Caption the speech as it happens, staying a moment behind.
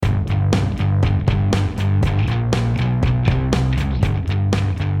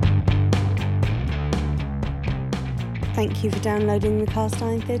Thank you for downloading the Cast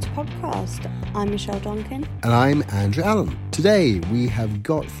Iron Theatre podcast. I'm Michelle Donkin. And I'm Andrew Allen. Today we have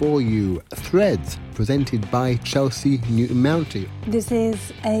got for you Threads, presented by Chelsea Newton-Mounty. This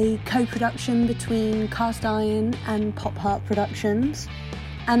is a co-production between Cast Iron and Pop Heart Productions,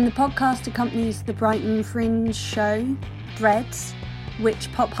 and the podcast accompanies the Brighton Fringe show, Threads,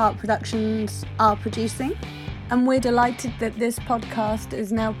 which Pop Heart Productions are producing. And we're delighted that this podcast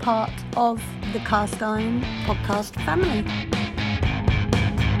is now part of the Cast Iron podcast family.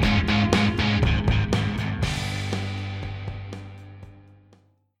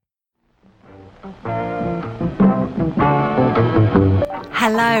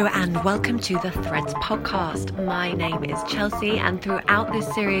 Hello and welcome to the Threads podcast. My name is Chelsea, and throughout this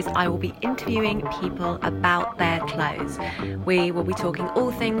series I will be interviewing people about their clothes. We will be talking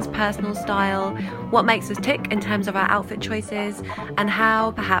all things personal style, what makes us tick in terms of our outfit choices, and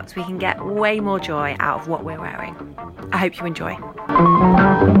how perhaps we can get way more joy out of what we're wearing. I hope you enjoy.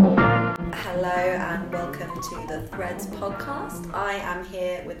 Hello and welcome to the Threads podcast. I am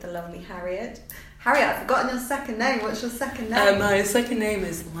here with the lovely Harriet. Harriet, I've forgotten your second name. What's your second name? My second name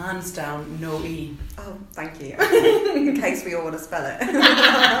is Lansdowne, no E. Oh, thank you. In case we all want to spell it.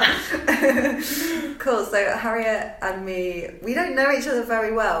 Cool, so Harriet and me, we don't know each other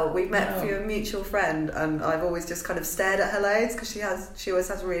very well. We met through a mutual friend, and I've always just kind of stared at her loads because she always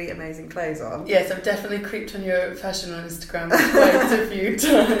has really amazing clothes on. Yes, I've definitely creeped on your fashion on Instagram quite a few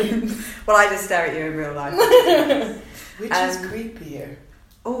times. Well, I just stare at you in real life. Which is creepier?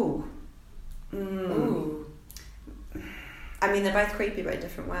 Ooh. Ooh. I mean, they're both creepy but in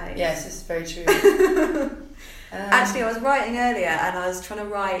different ways. Yes, it's very true. Actually, I was writing earlier and I was trying to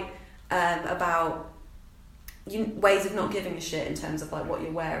write about ways of not giving a shit in terms of like what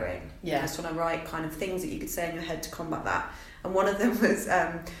you're wearing. Yeah. I was trying to write kind of things that you could say in your head to combat that. And one of them was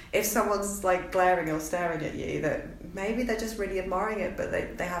if someone's like glaring or staring at you, that maybe they're just really admiring it, but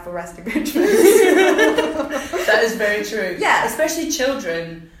they have a resting bitch face. That is very true. Yeah. Especially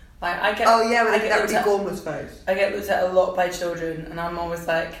children. Like I get. Oh yeah, I get that really gormless face. I get looked at a lot by children, and I'm always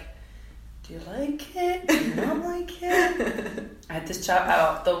like, "Do you like it? Do you not like it?" I had this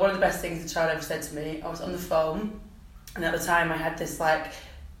child. One of the best things the child ever said to me. I was on the phone, and at the time I had this like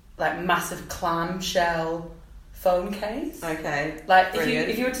massive clamshell phone case. Okay. Like brilliant.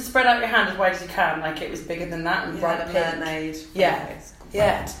 if you were to spread out your hand as wide as you can, like it was bigger than that and bright pink. Mermaid. Yeah. Face.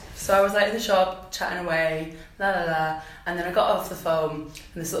 Yeah. So I was like in the shop chatting away, and then I got off the phone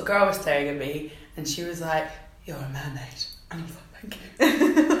and this little girl was staring at me and she was like, "You're a mermaid." And I was like, "Thank you."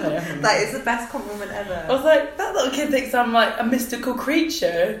 That is the best compliment ever. I was like, that little kid thinks I'm like a mystical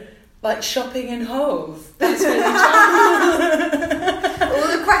creature, like shopping in Hove. That's really charming. All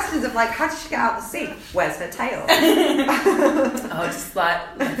the questions of like, how did she get out of the sea? Where's her tail? I just like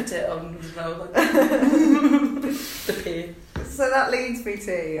left it on the pier. So that leads me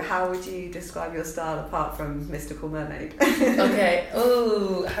to, how would you describe your style apart from mystical mermaid? Okay.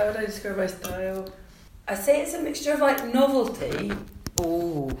 Oh, how would I describe my style? I say it's a mixture of like novelty.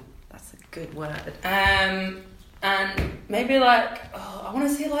 Oh, that's a good word. And maybe like, I want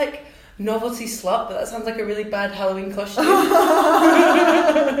to say like novelty slut, but that sounds like a really bad Halloween costume.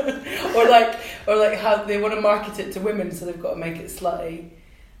 or like how they want to market it to women, so they've got to make it slutty.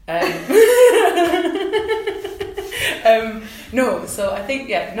 No, so I think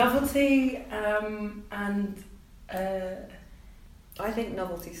novelty and I think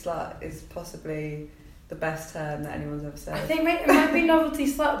novelty slut is possibly the best term that anyone's ever said. I think it might be novelty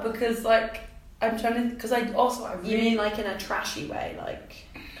slut because like I'm trying to, because I really, you mean like in a trashy way, like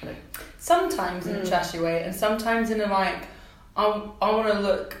kind of sometimes in a trashy way and sometimes in a like I want to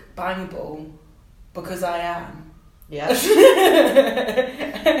look bangable because I am. Yeah.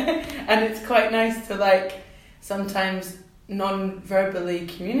 And it's quite nice to like sometimes non-verbally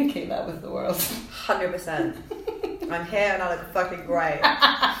communicate that with the world. 100%. I'm here and I look fucking great.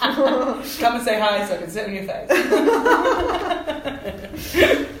 Come and say hi so I can sit on your face.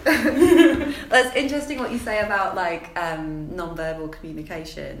 That's interesting what you say about like non-verbal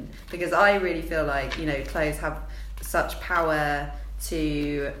communication, because I really feel like, you know, clothes have such power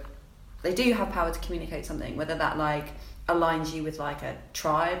to, they do have power to communicate something, whether that like aligns you with like a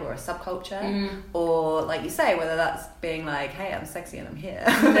tribe or a subculture, or like you say, whether that's being like, hey, I'm sexy and I'm here.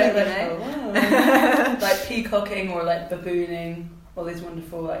 You know? Oh, wow. Like peacocking or like babooning, all these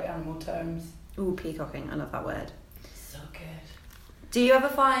wonderful like animal terms. Ooh, peacocking, I love that word. So good. Do you ever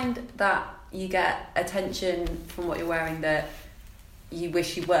find that you get attention from what you're wearing that you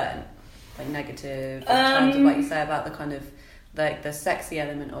wish you weren't? Like negative in terms of what you say about the kind of like the sexy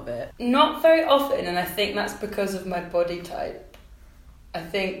element of it? Not very often, and I think that's because of my body type. I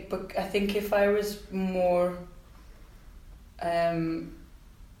think if I was more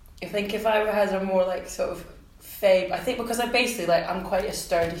I think if I had a more like sort of I think because I basically like I'm quite a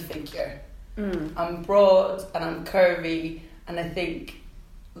sturdy figure. I'm broad and I'm curvy, and I think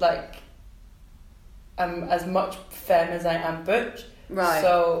like I'm as much femme as I am butch. Right.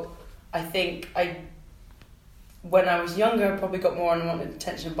 So I think when I was younger I probably got more unwanted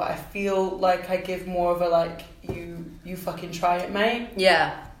attention, but I feel like I give more of a like you fucking try it, mate.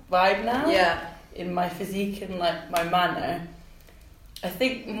 Yeah. Vibe now. Yeah. In my physique and like my manner. I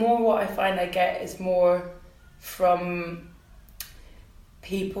think more what I find I get is more from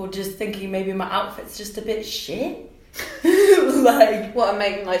people just thinking maybe my outfit's just a bit shit. Like what, I'm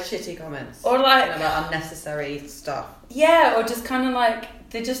making like shitty comments or like about unnecessary stuff. Yeah, or just kind of like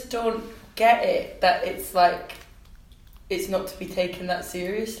they just don't get it that it's like it's not to be taken that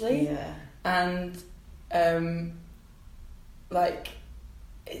seriously. Yeah. And like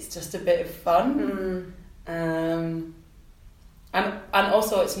it's just a bit of fun. And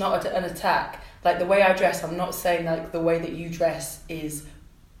also it's not an attack. Like the way I dress, I'm not saying like the way that you dress is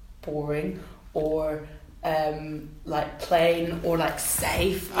boring or like plain or like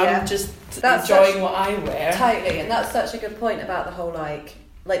safe. Yeah. I'm just enjoying what I wear. Totally, and that's such a good point about the whole like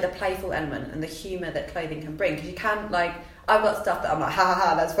the playful element and the humour that clothing can bring, because you can like I've got stuff that I'm like, ha ha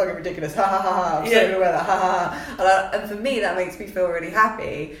ha, that's fucking ridiculous, ha ha ha, I'm so gonna wear that, ha ha ha. And for me that makes me feel really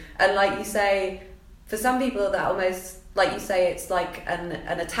happy. And like you say, for some people that almost, like you say, it's like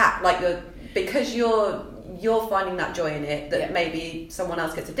an attack, like because you're finding that joy in it, that maybe someone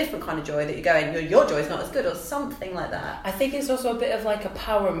else gets a different kind of joy, that you're going, your joy is not as good, or something like that. I think it's also a bit of like a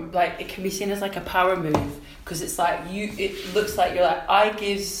power, like it can be seen as like a power move, because it's like it looks like you're like, I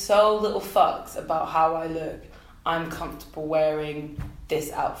give so little fucks about how I look, I'm comfortable wearing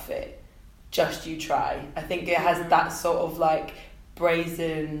this outfit, just you try. I think it has that sort of like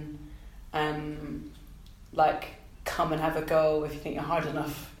brazen, like come and have a go if you think you're hard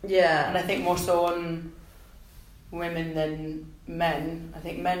enough. Yeah. And I think more so on women than men. I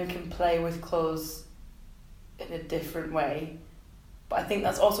think men can play with clothes in a different way, but I think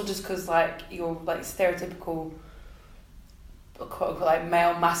that's also just because like your like stereotypical quote unquote like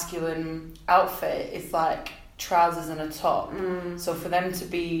male masculine outfit is like trousers and a top. So for them to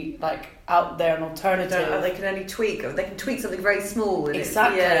be like out there an alternative, they can only tweak, or they can tweak something very small.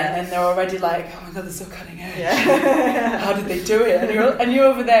 Exactly. And they're already like, oh my god, they're so cutting edge. Yeah. How did they do it? And you're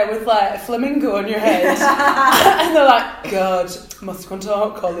over there with like a flamingo on your head, and they're like, God, must have gone to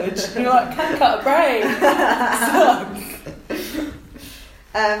art college. And you're like, can't cut a braid.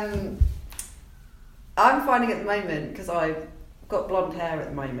 I'm finding at the moment, because I've got blonde hair at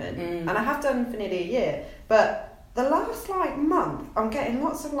the moment, and I have done for nearly a year, but the last like month I'm getting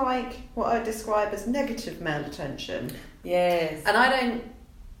lots of like what I describe as negative male attention. Yes. And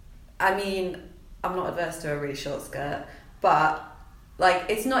I mean I'm not adverse to a really short skirt, but like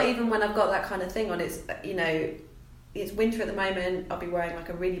it's not even when I've got that kind of thing on. It's, you know, it's winter at the moment, I'll be wearing like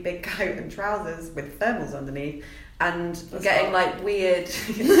a really big coat and trousers with thermals underneath, and that's getting hot. Like weird,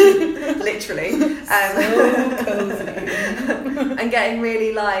 literally, so cozy, and getting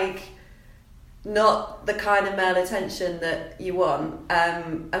really like not the kind of male attention that you want,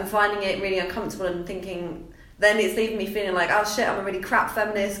 and finding it really uncomfortable, and thinking then it's leaving me feeling like, oh shit, I'm a really crap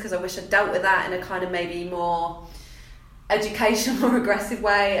feminist because I wish I'd dealt with that in a kind of maybe more educational or aggressive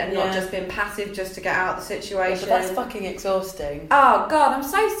way, and not just being passive just to get out of the situation. But that's fucking exhausting. Oh god, I'm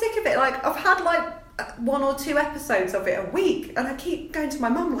so sick of it. Like I've had like 1 or 2 episodes of it a week, and I keep going to my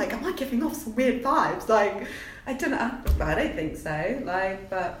mum like, am I giving off some weird vibes? Like I don't think so. Like,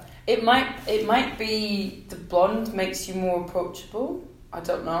 but it might be the blonde makes you more approachable. I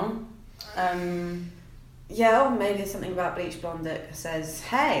don't know. Yeah, or maybe there's something about bleach blonde that says,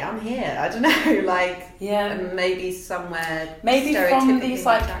 hey, I'm here. I don't know, like, and maybe somewhere maybe from these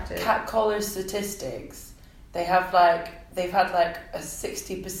like cat collar statistics, they've had like a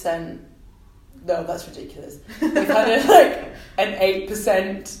 60%. No, that's ridiculous. They've had like an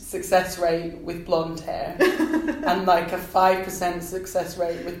 8% success rate with blonde hair and like a 5% success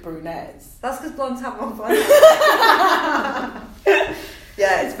rate with brunettes. That's because blondes have more fun.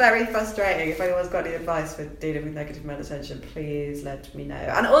 Yeah, it's very frustrating. If anyone's got any advice for dealing with negative male attention, please let me know.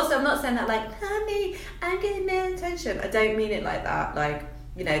 And also, I'm not saying that like, honey, I'm getting male attention. I don't mean it like that. Like,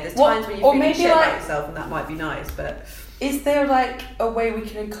 you know, there's times when you feel shit about yourself, and that might be nice, but is there like a way we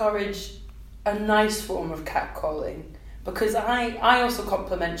can encourage a nice form of catcalling? Because I also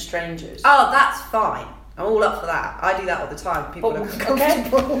compliment strangers. Oh, that's fine. I'm all up for that. I do that all the time. People are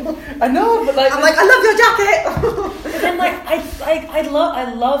uncomfortable. Okay. I know, but like I'm like, I love your jacket. But then like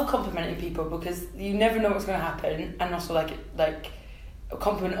I love complimenting people, because you never know what's going to happen, and also like a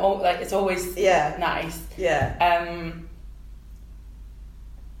compliment, like it's always nice. Yeah.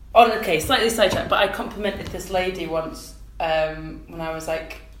 slightly sidetracked, but I complimented this lady once when I was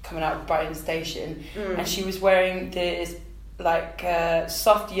like coming out of Brighton Station, and she was wearing this like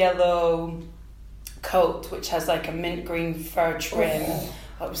soft yellow coat which has like a mint green fur trim.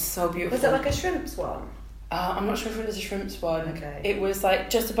 That was so beautiful. Was it like a shrimps one? I'm not sure if it was a shrimps one. Okay. It was like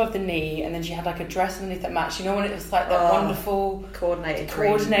just above the knee, and then she had like a dress underneath that matched. You know when it was like that wonderful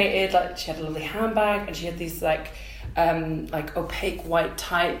coordinated. Like she had a lovely handbag, and she had these like opaque white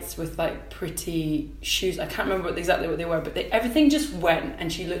tights with like pretty shoes. I can't remember exactly what they were, but everything just went,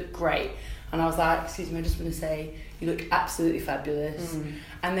 and she looked great. And I was like, excuse me, I just want to say you look absolutely fabulous.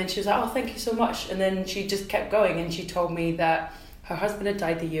 And then she was like, oh, thank you so much. And then she just kept going, and she told me that her husband had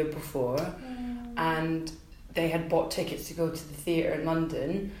died the year before, and they had bought tickets to go to the theatre in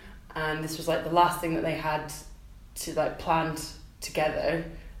London, and this was like the last thing that they had to like planned together,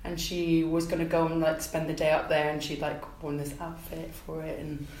 and she was going to go and like spend the day up there, and she'd like worn this outfit for it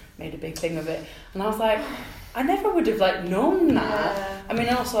and made a big thing of it. And I was like, I never would have like known that. Yeah. I mean,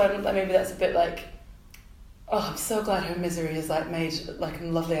 also maybe that's a bit like, oh, I'm so glad her misery has like made like a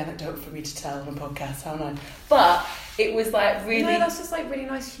lovely anecdote for me to tell on a podcast, haven't I? But it was like really... No, that's just like really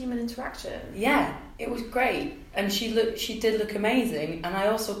nice human interaction. Yeah, it was great. And she did look amazing. And I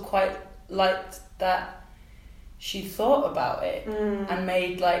also quite liked that she thought about it and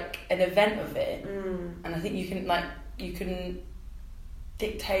made like an event of it. And I think you can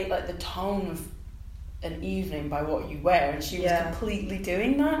dictate like the tone of an evening by what you wear. And she was completely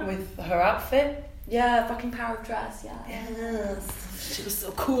doing that with her outfit. Yeah, fucking power of dress, Yes. She was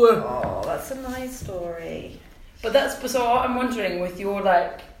so cool. Oh, that's a nice story. But so I'm wondering with your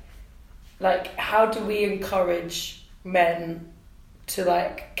like how do we encourage men to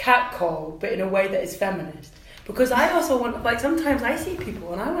like catcall, but in a way that is feminist? Because I also want, like, sometimes I see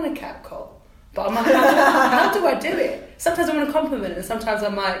people and I want to catcall, but I'm like, how do I do it? Sometimes I want to compliment, and sometimes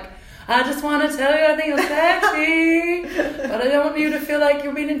I'm like, I just want to tell you I think you're sexy, but I don't want you to feel like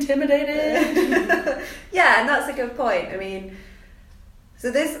you're being intimidated. Yeah, and that's a good point. I mean,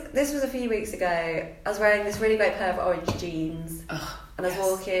 so this was a few weeks ago. I was wearing this really great pair of orange jeans, and I was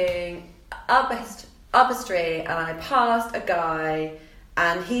walking up a street, and I passed a guy,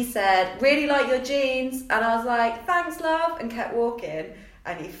 and he said, "Really like your jeans," and I was like, "Thanks, love," and kept walking,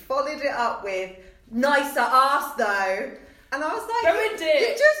 and he followed it up with, "Nicer ass though." And I was like, ruined it.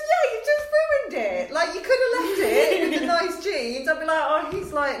 You just ruined it. Like, you could have left it with the nice jeans. I'd be like, oh,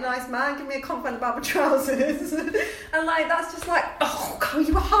 he's like a nice man. Give me a compliment about my trousers. And like, that's just like, oh, God,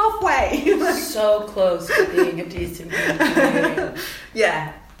 you were halfway. Like, so close to being a decent human being.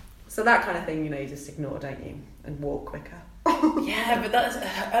 Yeah. So that kind of thing, you just ignore, don't you? And walk quicker. Yeah, but that's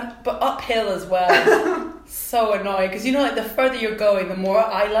but uphill as well. So annoying, because like the further you're going, the more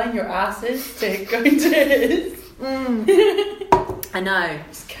eyeline your ass is to go into his. I know.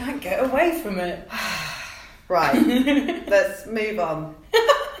 Just can't get away from it. Right. Let's move on.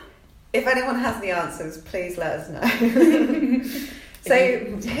 If anyone has the answers, please let us know. So,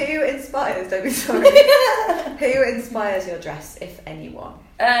 who inspires? Don't be sorry. Who inspires your dress, if anyone?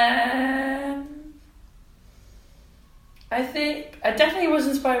 I think I definitely was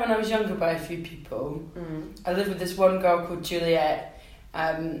inspired when I was younger by a few people. I lived with this one girl called Juliet.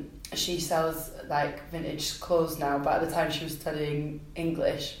 She sells like vintage clothes now, but at the time she was studying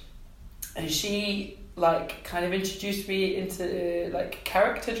English, and she like kind of introduced me into like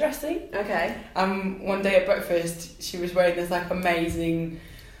character dressing. Okay. One day at breakfast, she was wearing this like amazing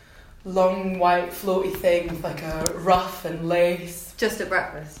long white floaty thing with like a ruff and lace. Just at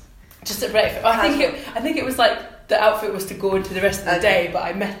breakfast. I think it was like the outfit was to go into the rest of the day, but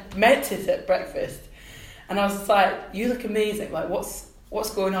I met it at breakfast, and I was like, "You look amazing! Like, what's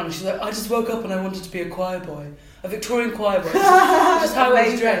going on?" And she's like, "I just woke up and I wanted to be a choir boy, a Victorian choir boy, which is how I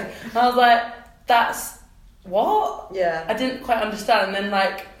was dressed." And I was like, "That's what?" Yeah. I didn't quite understand. And then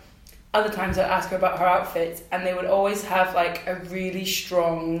like other times I'd ask her about her outfits, and they would always have like a really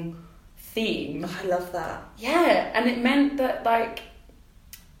strong theme. I love that. Yeah, and it meant that like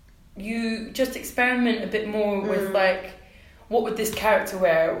you just experiment a bit more with like, what would this character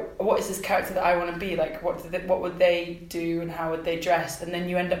wear? What is this character that I want to be? Like, what would they do and how would they dress? And then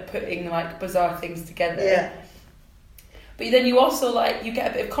you end up putting like bizarre things together. Yeah. But then you also like, you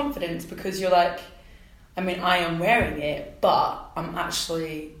get a bit of confidence because you're like, I mean, I am wearing it, but I'm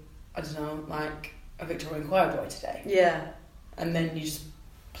actually, I don't know, like a Victorian choir boy today. Yeah. And then you just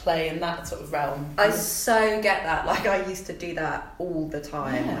play in that sort of realm. I so get that. Like, I used to do that all the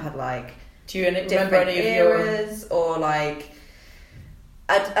time. Yeah. I had like do you remember different any of eras, or like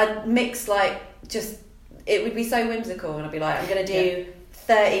I'd mix like just, it would be so whimsical, and I'd be like, I'm gonna do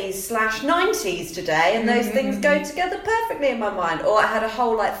 30s/90s today, and those things go together perfectly in my mind. Or I had a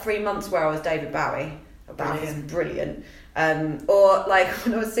whole like 3 months where I was David Bowie. That was brilliant. Or like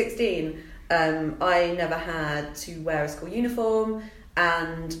when I was 16, I never had to wear a school uniform,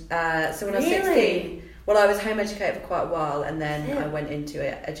 and so when I was 16, well, I was home educated for quite a while, and then I went into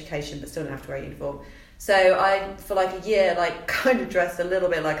education, but still didn't have to wear a uniform. So I, for like a year, like kind of dressed a little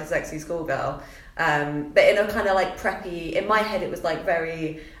bit like a sexy schoolgirl, but in a kind of like preppy. In my head, it was like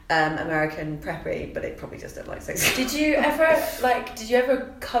very American preppy, but it probably just looked like sexy. Did you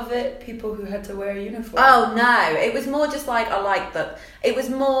ever covet people who had to wear a uniform? Oh no, it was more just like I liked that. It was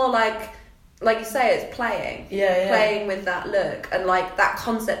more like you say, it's playing. Playing with that look, and like that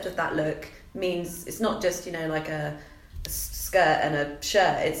concept of that look means it's not just, you know, like a skirt and a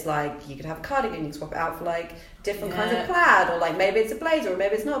shirt. It's like you could have a cardigan, you can swap it out for like different kinds of plaid, or like maybe it's a blazer, or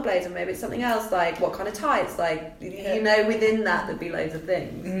maybe it's not a blazer, maybe it's something else, like what kind of tights, like you know, within that there'd be loads of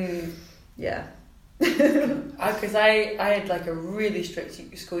things. Because I had like a really strict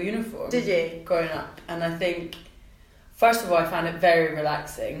school uniform. Did you? Growing up, and I think first of all I found it very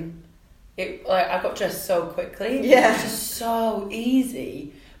relaxing. It like I got dressed so quickly. It was just so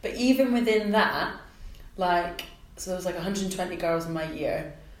easy. But even within that, like, so there was like 120 girls in my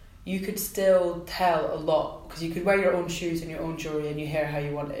year, you could still tell a lot, because you could wear your own shoes and your own jewellery and your hair how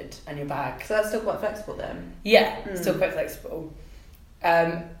you wanted, and your bag. So that's still quite flexible then? Yeah, still quite flexible.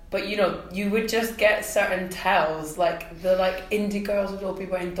 But you know, you would just get certain tells, like the like indie girls would all be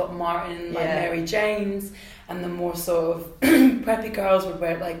wearing Doc Marten, like Mary Janes, and the more sort of preppy girls would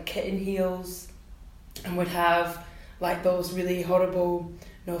wear like kitten heels, and would have like those really horrible,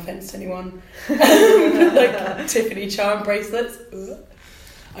 no offense to anyone, like Tiffany charm bracelets. Do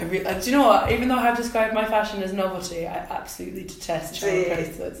you know what? Even though I've described my fashion as novelty, I absolutely detest charm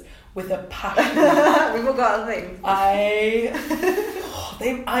bracelets with a passion. We've all got other things. I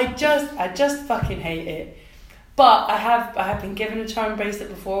just fucking hate it. But I have been given a charm bracelet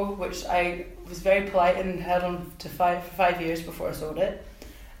before, which I was very polite and held on to for 5 years before I sold it.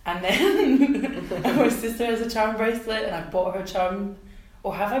 And then my sister has a charm bracelet, and I bought her charm.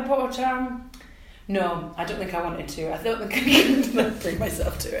 Or have I bought her charm? No, I don't think I wanted to. I don't think I could bring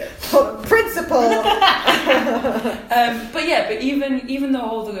myself to it. Principle. But even though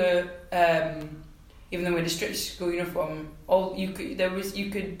all the even though we had a strict school uniform, you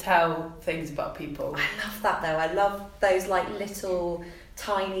could tell things about people. I love that though. I love those like little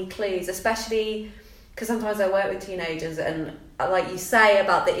tiny clues, especially because sometimes I work with teenagers, and like you say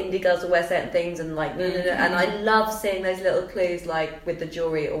about the indie girls will wear certain things, and like and I love seeing those little clues, like with the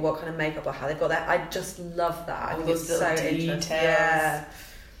jewelry or what kind of makeup or how they've got that. I just love that. I think it's so interesting.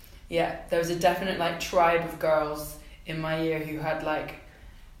 Yeah, there was a definite like tribe of girls in my year who had like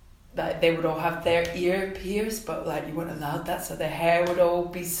that they would all have their ear pierced, but like you weren't allowed that, so their hair would all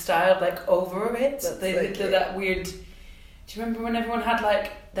be styled like over it. They did that weird. Do you remember when everyone had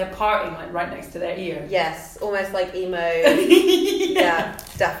like their parting like right next to their ear? Yes, almost like emo. Yeah,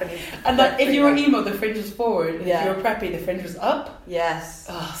 definitely. And like if you were emo, the fringe was forward. And if you were preppy, the fringe was up. Yes.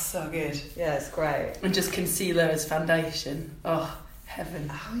 Oh, so good. Yeah, it's great. And just concealer as foundation. Oh, heaven.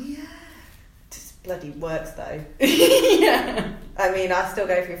 Oh yeah. Just bloody works though. Yeah. I mean, I still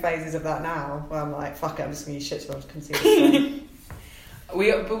go through phases of that now, where I'm like, fuck it, I'm just gonna use shit to concealer.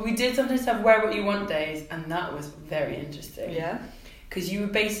 But we did sometimes have wear what you want days, and that was very interesting. Yeah. Because you were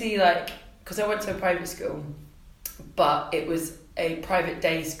basically like, because I went to a private school, but it was a private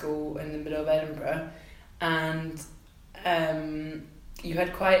day school in the middle of Edinburgh, and you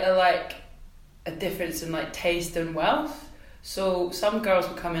had quite a difference in like taste and wealth. So some girls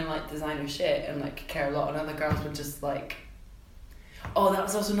would come in like designer shit and like care a lot, and other girls would just like. Oh, that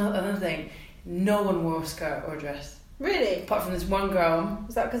was also another thing. No one wore a skirt or a dress. Really? Apart from this one girl.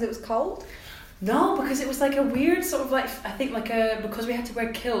 Was that because it was cold? No, because it was like a weird sort of like, I think like because we had to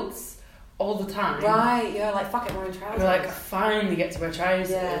wear kilts all the time. Right, yeah, like fuck it, we're in trousers. We're like, fine, we get to wear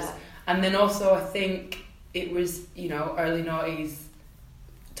trousers. Yeah. And then also I think it was, you know, early noughties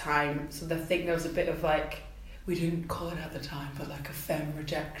time, so I think there was a bit of like, we didn't call it at the time, but like a femme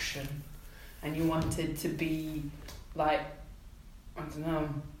rejection. And you wanted to be like, I don't know,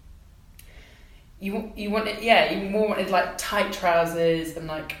 you more wanted like tight trousers and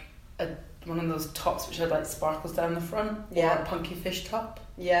like one of those tops which had like sparkles down the front. Yeah. Or a punky fish top.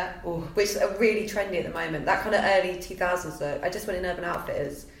 Yeah. Ooh. Which is really trendy at the moment. That kind of early 2000s look. I just went in Urban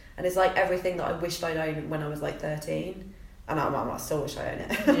Outfitters, and it's like everything that I wished I'd owned when I was like 13. And I still wish I own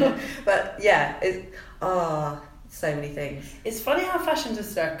it. Yeah. But yeah, so many things. It's funny how fashion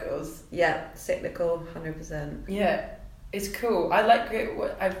just circles. Yeah, cyclical, 100%. Yeah, it's cool. I like it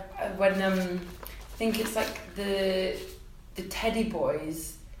when I think it's like the the Teddy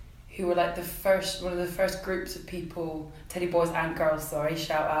Boys, who were like one of the first groups of people, Teddy Boys and girls, sorry,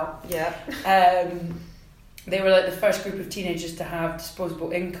 shout out. Yeah. They were like the first group of teenagers to have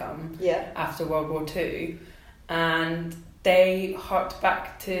disposable income after World War II, and they harked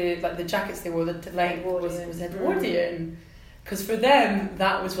back to like the jackets they wore. The length was Edwardian, because for them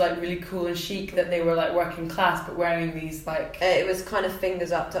that was like really cool and chic that they were like working class but wearing these like. It was kind of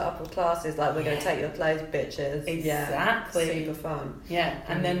fingers up to upper classes, like we're going to take your clothes, bitches. Exactly. Yeah, super fun. Yeah,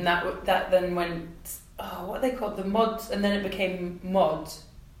 and then that then went. Oh, what are they called? The mods, and then it became mods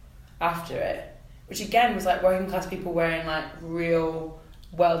after it. Which again was like working class people wearing like real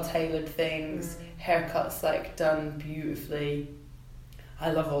well tailored things, haircuts like done beautifully.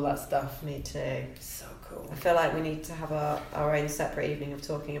 I love all that stuff. Me too. So cool. I feel like we need to have our own separate evening of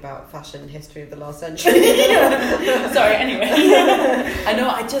talking about fashion history of the last century. Sorry. Anyway, I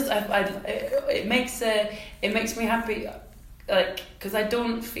know. It makes me happy, like, because I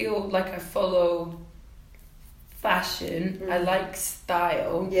don't feel like I follow fashion. I like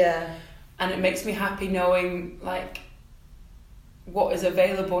style. Yeah. And it makes me happy knowing like what is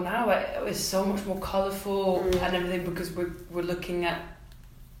available now. Like, it's so much more colourful and everything, because we're looking at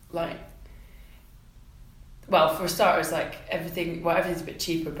like, well, for starters, like everything's a bit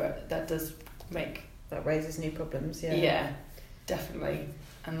cheaper, but that raises new problems. Yeah, definitely.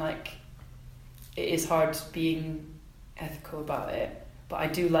 And like, it is hard being ethical about it, but I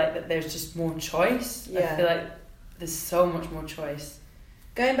do like that there's just more choice. I feel like there's so much more choice.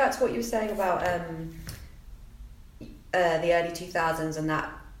 Going back to what you were saying about the early 2000s and that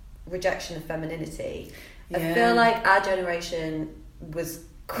rejection of femininity, I feel like our generation was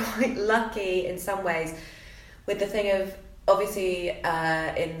quite lucky in some ways with the thing of, obviously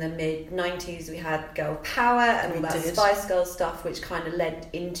in the mid-90s we had girl power and all that Spice Girls stuff, which kind of led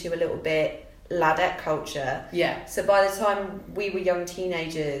into a little bit ladette culture. Yeah. So by the time we were young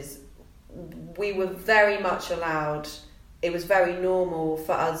teenagers, we were very much allowed. It was very normal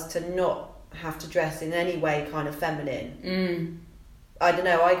for us to not have to dress in any way kind of feminine. I don't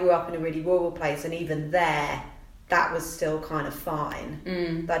know, I grew up in a really rural place, and even there, that was still kind of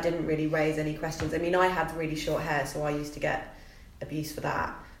fine. That didn't really raise any questions. I mean, I had really short hair, so I used to get abuse for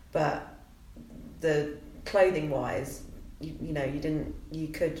that. But the clothing-wise, you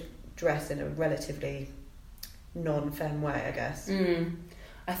could dress in a relatively non-femme way, I guess.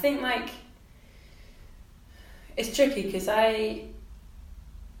 I think, like, it's tricky because I'm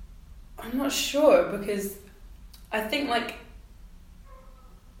not sure, because I think like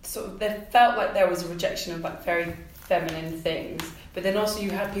sort of there felt like there was a rejection of like very feminine things, but then also you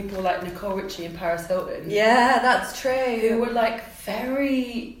had people like Nicole Richie and Paris Hilton. Yeah, that's true. Who were like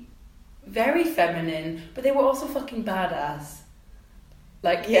very, very feminine, but they were also fucking badass.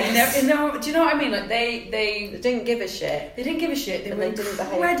 Like, do you know what I mean? Like they didn't give a shit. They didn't give a shit. They were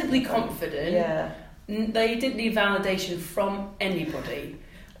incredibly confident. Yeah. They didn't need validation from anybody.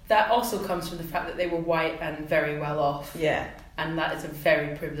 That also comes from the fact that they were white and very well off. Yeah. And that is a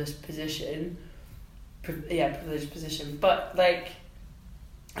very privileged position. Privileged position. But, like,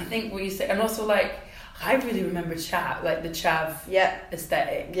 I think what you say... And also, like, I really remember Chav, like, the Chav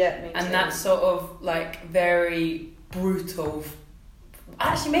aesthetic. Yeah, me too. And that sort of, like, very brutal...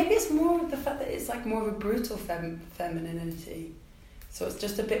 Actually, maybe it's more the fact that it's, like, more of a brutal femininity. So it's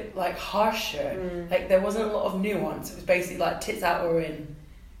just a bit like harsher. Like there wasn't a lot of nuance. It was basically like tits out or in.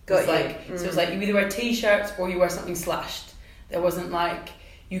 So it was like you either wear t-shirts or you wear something slashed. There wasn't like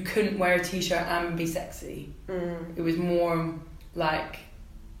you couldn't wear a t-shirt and be sexy. It was more like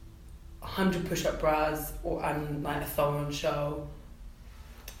 100 push-up bras and like a thong on show.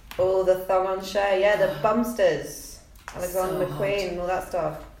 Oh, the thong on show, the bumsters, Alexander McQueen, and all that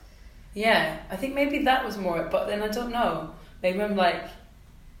stuff. Yeah, I think maybe that was more. But then I don't know. Maybe I'm like,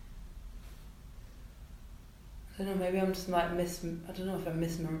 I don't know, maybe I'm just like I don't know if I'm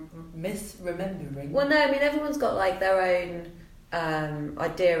misremembering. Well, no, I mean, everyone's got like their own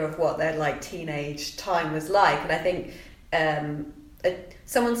idea of what their like teenage time was like. And I think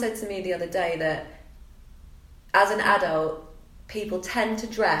someone said to me the other day that as an adult, people tend to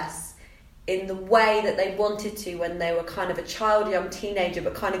dress in the way that they wanted to when they were kind of a child, young teenager,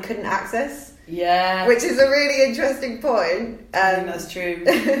 but kind of couldn't access. Yeah. Which is a really interesting point. I think that's true.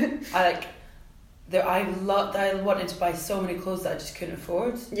 I wanted to buy so many clothes that I just couldn't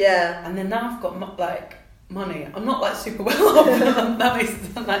afford. Yeah. And then now I've got money. I'm not like super well off. That makes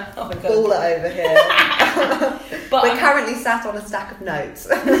it sound like, oh my god. Baller over here. But we're currently sat on a stack of notes.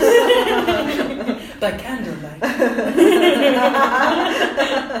 By candlelight.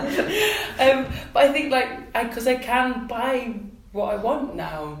 But I think because I can buy what I want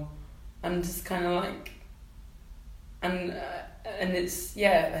now. I'm just kind of like, and it's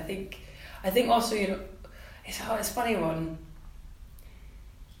I think also, you know, it's a funny one,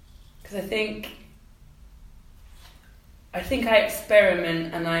 because I think I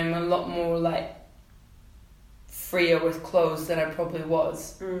experiment, and I'm a lot more like freer with clothes than I probably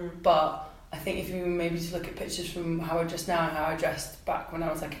was. But I think if you maybe just look at pictures from how I dress now and how I dressed back when I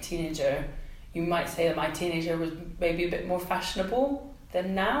was like a teenager, you might say that my teenager was maybe a bit more fashionable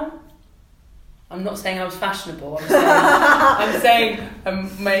than now. I'm not saying I was fashionable. I'm saying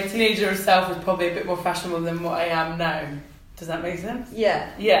my teenager self was probably a bit more fashionable than what I am now. Does that make sense?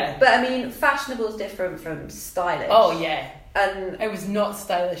 Yeah. Yeah. But I mean, fashionable is different from stylish. Oh yeah. And I was not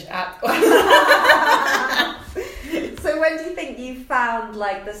stylish at all. So when do you think you found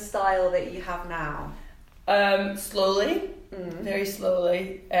like the style that you have now? Slowly, very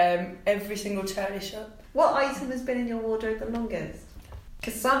slowly. Every single charity shop. What item has been in your wardrobe the longest?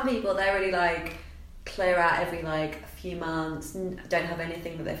 Because some people, they're really like clear out every like a few months, don't have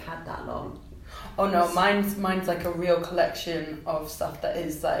anything that they've had that long. Oh no, mine's like a real collection of stuff that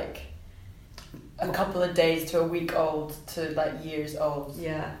is like a couple of days to a week old to like years old.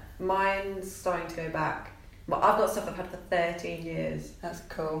 Yeah, mine's starting to go back. Well, I've got stuff I've had for 13 years. That's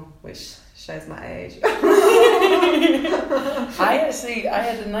cool. Which shows my age. I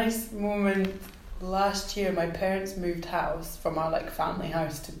had a nice moment last year. My parents moved house from our like family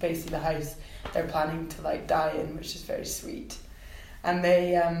house to basically the house they're planning to like die in, which is very sweet. And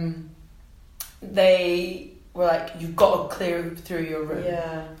they were like, you've got to clear through your room.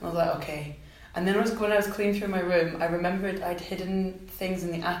 Yeah. I was like, okay. And then when I was cleaning through my room, I remembered I'd hidden things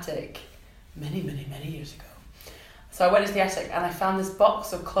in the attic many years ago. So I went into the attic and I found this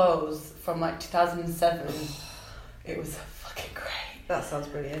box of clothes from like 2007. It was fucking great. That sounds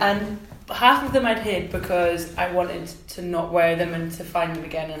brilliant. And half of them I'd hid because I wanted to not wear them and to find them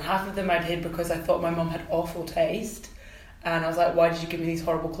again, and half of them I'd hid because I thought my mum had awful taste. And I was like, why did you give me these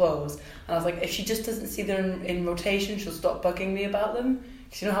horrible clothes? And I was like, if she just doesn't see them in rotation, she'll stop bugging me about them.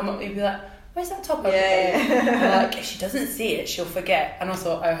 Because you know how much you'd be like, where's that top? Yeah. And like, if she doesn't see it, she'll forget. And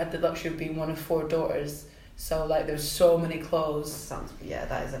also, I had the luxury of being one of 4 daughters. So like, there's so many clothes.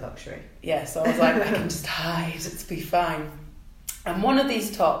 That is a luxury. Yeah, so I was like, I can just hide, it's be fine. And one of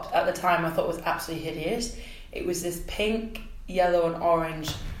these tops at the time I thought was absolutely hideous. It was this pink, yellow and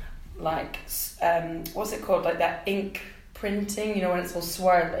orange, like, what's it called? Like that ink printing, you know, when it's all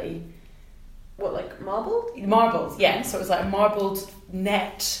swirly. What, like marbled? Marbled, yeah. So it was like a marbled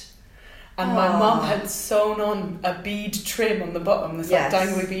net. And my mum had sewn on a bead trim on the bottom, this like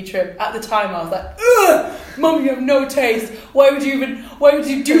dangly bead trim. At the time I was like, ugh! Mum, you have no taste. Why would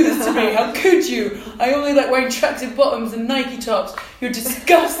you do this to me? How could you? I only like wearing tracksuit bottoms and Nike tops. You're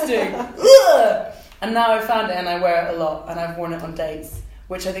disgusting. Ugh! And now I found it and I wear it a lot, and I've worn it on dates,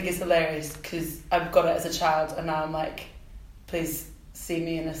 which I think is hilarious because I've got it as a child and now I'm like, please see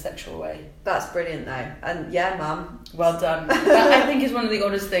me in a sexual way. That's brilliant though. And yeah, Mum. Well done. That I think is one of the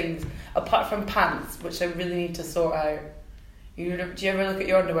oddest things, apart from pants, which I really need to sort out. Do you ever look at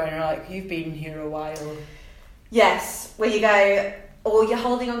your underwear and you're like, you've been here a while? Yes, where you go, or you're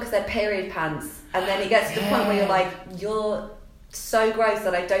holding on because they're period pants, and then it gets to the point where you're like, you're so gross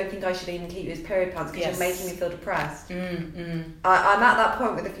that I don't think I should even keep you as period pants because you're making me feel depressed. I'm at that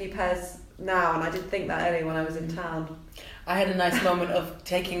point with a few pairs now, and I did think that earlier when I was in town. I had a nice moment of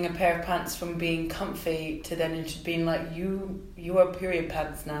taking a pair of pants from being comfy to then into being like, you are period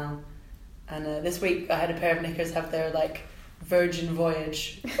pants now. And this week I had a pair of knickers have their like Virgin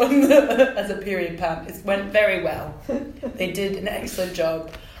Voyage as a period pant. It went very well. They did an excellent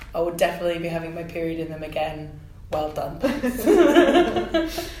job. I will definitely be having my period in them again. Well done, pants.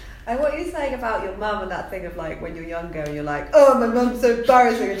 And what you're saying about your mum and that thing of like when you're younger and you're like, oh, my mum's so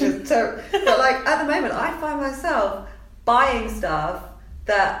embarrassing, it's just terrible. But like at the moment I find myself buying stuff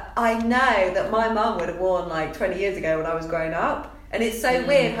that I know that my mum would have worn like 20 years ago when I was growing up. And it's so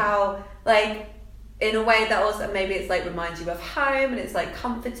weird how like in a way that also maybe it's like reminds you of home and it's like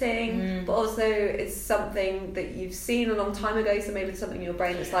comforting, but also it's something that you've seen a long time ago, so maybe it's something in your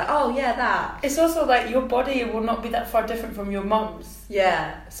brain that's like, oh yeah, that. It's also like your body will not be that far different from your mum's.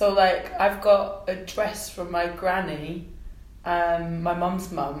 Yeah. So like I've got a dress from my granny, my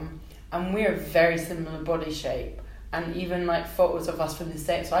mum's mum, and we're very similar body shape. And even like photos of us from the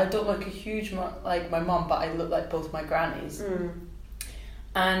same, so I don't look a huge like my mum, but I look like both my grannies.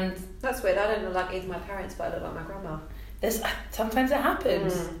 And that's weird. I don't look like either my parents, but I look like my grandma. Sometimes it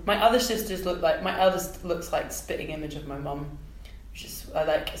happens. My other sisters look like, my eldest looks like spitting image of my mum, which is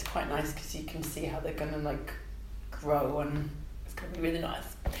like, it's quite nice because you can see how they're gonna like grow, and it's gonna be really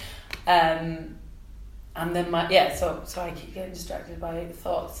nice. And then so I keep getting distracted by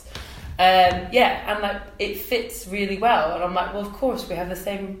thoughts. And like it fits really well, and I'm like, well, of course we have the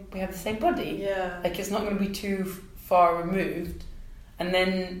same body. Yeah. Like it's not going to be too far removed, and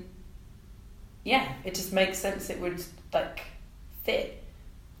then it just makes sense it would like fit.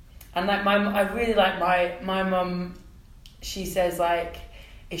 And like I really like my mum. She says like,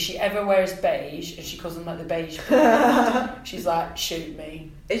 if she ever wears beige, and she calls them like the beige period, she's like, shoot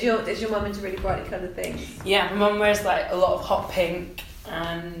me. Is your mum into really brightly coloured things? Yeah, my mum wears like a lot of hot pink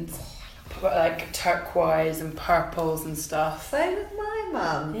and like turquoise and purples and stuff. Same with my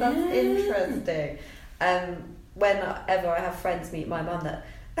mum. That's interesting. Whenever I have friends meet my mum, that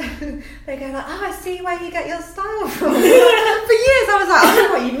they go like, I see where you get your style from. For years I was like, I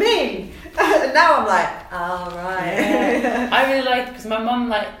don't know what you mean. And now I'm like, oh right. Yeah. I really like, because my mum,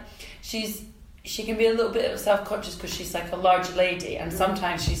 like, she can be a little bit self-conscious because she's like a large lady, and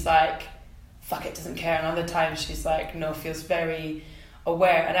sometimes she's like, fuck it, doesn't care, and other times she's like, no, feels very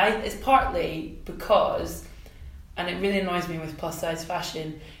aware. And it's partly because, and it really annoys me with plus size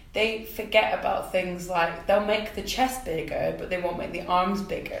fashion, they forget about things like they'll make the chest bigger but they won't make the arms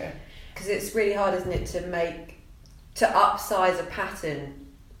bigger, because it's really hard, isn't it, to upsize a pattern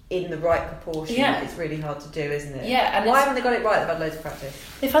in the right proportion. It's really hard to do, isn't it? And why haven't they got it right? They've had loads of practice.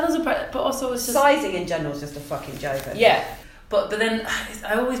 They've had loads of practice, but also it's just sizing in general is just a fucking joke. But then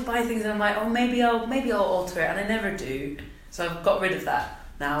I always buy things and I'm like, oh, maybe I'll alter it, and I never do. So I've got rid of that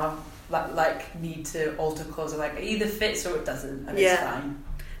now. I need to alter clothes. Like it either fits or it doesn't, and it's fine.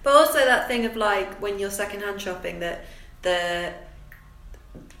 But also that thing of like when you're secondhand shopping, that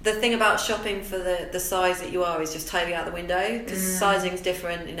the thing about shopping for the size that you are is just totally out the window, because sizing's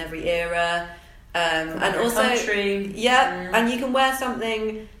different in every era, and also country. And you can wear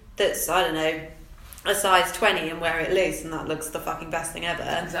something that's, I don't know, a size 20 and wear it loose, and that looks the fucking best thing ever.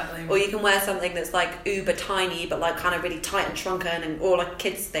 Exactly. Or you can wear something that's like uber tiny but like kind of really tight and shrunken, and all like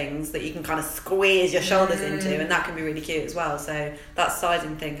kids things that you can kind of squeeze your shoulders into, and that can be really cute as well. So that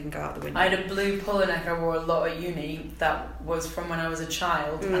sizing thing can go out the window. I had a blue polo neck I wore a lot at uni that was from when I was a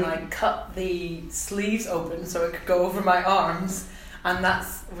child, and I cut the sleeves open so it could go over my arms, and that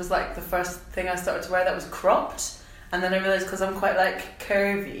was like the first thing I started to wear that was cropped. And then I realised, because I'm quite like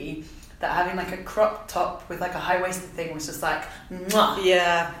curvy, that having like a crop top with like a high-waisted thing was just like mwah.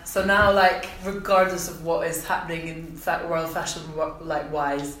 Yeah. So now, like, regardless of what is happening in world fashion like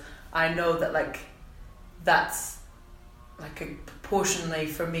wise, I know that like that's like a proportionally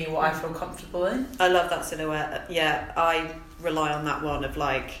for me what I feel comfortable in. I love that silhouette. Yeah, I rely on that one of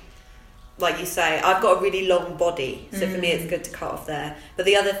like you say, I've got a really long body, so for me it's good to cut off there. But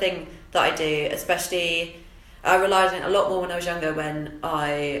the other thing that I do, especially, I relied on it a lot more when I was younger, when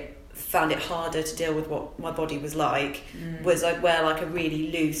I found it harder to deal with what my body was like, was I'd wear like a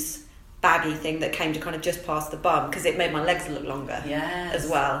really loose baggy thing that came to kind of just past the bum, because it made my legs look longer as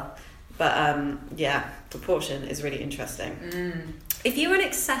well. But proportion is really interesting. If you were an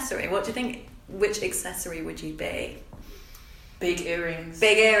accessory, what do you think, which accessory would you be? Big earrings.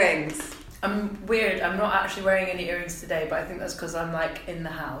 Big earrings. I'm weird, I'm not actually wearing any earrings today, but I think that's because I'm like in the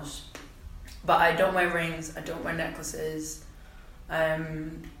house. But I don't wear rings, I don't wear necklaces.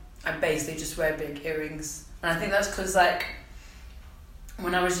 I basically just wear big earrings, and I think that's because like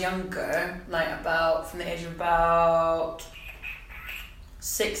when I was younger, like from the age of about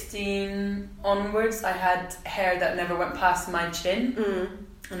 16 onwards, I had hair that never went past my chin,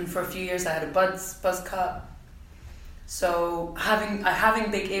 and for a few years I had a buzz cut. So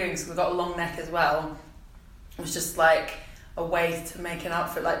having big earrings, we got a long neck as well, was just like a way to make an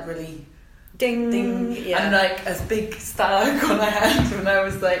outfit like really ding. Yeah. And like a big style icon I had when I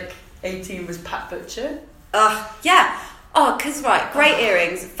was like 18 was Pat Butcher. Yeah. Oh, because great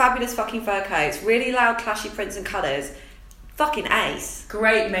earrings, fabulous fucking fur coats, really loud clashy prints and colours, fucking ace.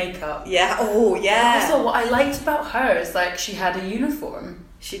 Great makeup. Yeah. Oh yeah. Also, what I liked about her is like she had a uniform.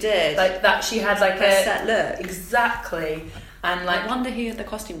 She did. Like that, she had like a set look. Exactly. And like, I wonder who the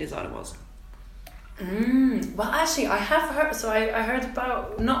costume designer was. Well, actually, I have heard. So I heard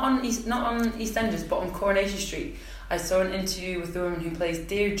about not on EastEnders, but on Coronation Street. I saw an interview with the woman who plays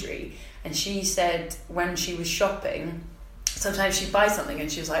Deirdre, and she said when she was shopping, sometimes she'd buy something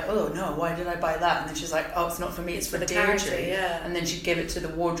and she was like, oh no, why did I buy that? And then she's like, oh, it's not for me, it's for the Deirdre. character, yeah. And then she'd give it to the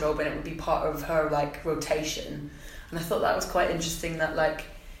wardrobe, and it would be part of her like rotation. And I thought that was quite interesting, that like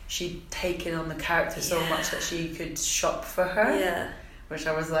she'd taken on the character so much that she could shop for her. Yeah. Which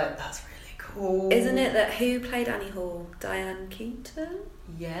I was like, that's really cool. Isn't it that who played Annie Hall? Diane Keaton?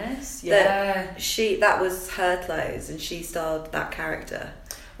 Yes. Yeah. That was her clothes, and she styled that character.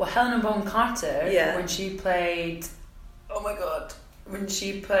 Well, Helena Bonham Carter, when she played, when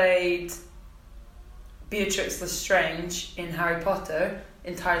she played Beatrix Lestrange in Harry Potter,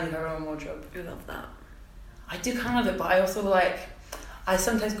 entirely her own wardrobe. I love that. I do kind of love it, but I also like, I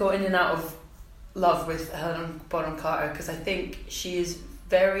sometimes go in and out of love with Helena Bonham Carter because I think she is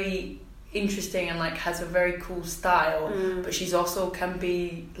very interesting and like has a very cool style, but she's also can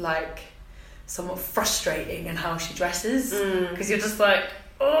be like somewhat frustrating in how she dresses because you're just like,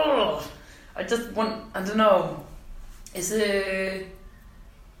 oh, I don't know, I don't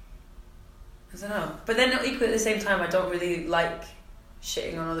know, but then equally at the same time I don't really like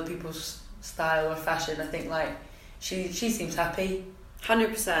shitting on other people's style or fashion. I think like she seems happy.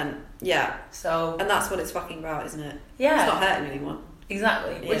 100%, yeah. So, and that's what it's fucking about, isn't it? Yeah, it's not hurting anyone.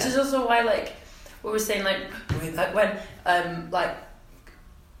 Exactly, Yeah. which is also why like what we're saying, like when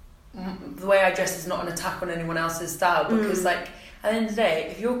the way I dress is not an attack on anyone else's style, because like at the end of the day,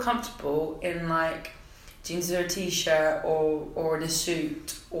 if you're comfortable in like jeans or a t-shirt or in a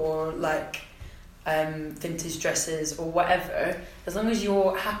suit or like vintage dresses or whatever, as long as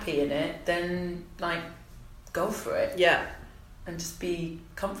you're happy in it, then like go for it. Yeah. And just be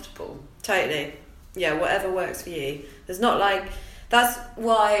comfortable. Totally. Yeah, whatever works for you. There's not like, that's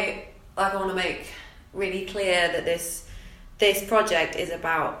why I want to make really clear that this project is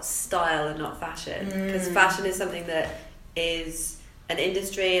about style and not fashion, because fashion is something that is an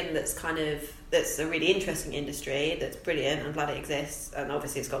industry and that's a really interesting industry that's brilliant. I'm glad it exists, and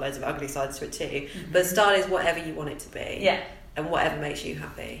obviously it's got loads of ugly sides to it too, but style is whatever you want it to be. Yeah. And whatever makes you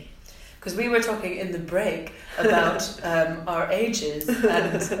happy. Because we were talking in the break about our ages,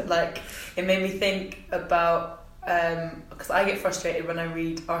 and like it made me think about, because I get frustrated when I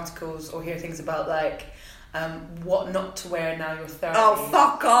read articles or hear things about like what not to wear now you're 30. Oh,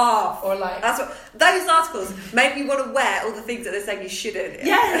 fuck off! Or like, that's what those articles make me want to wear all the things that they're saying you shouldn't.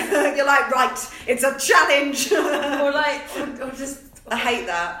 Yeah. You're like, right, it's a challenge. or like, or just. I hate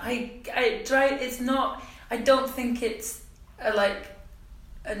that. I try. It's not. I don't think it's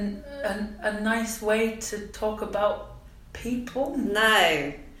a nice way to talk about people.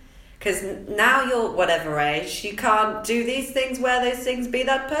 No, because now you're whatever age, you can't do these things, wear those things, be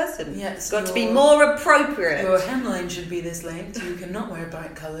that person. Yeah, it's got to be more appropriate. Your hemline should be this length. You cannot wear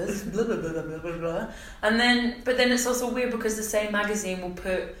bright colours. Blah blah blah blah blah blah. And then, but then it's also weird because the same magazine will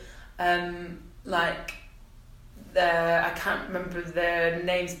put I can't remember their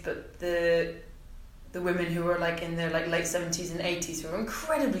names, but the women who were like in their like late 70s and 80s who were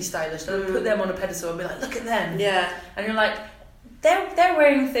incredibly stylish, they'll put them on a pedestal and be like, look at them. Yeah. And you're like, they're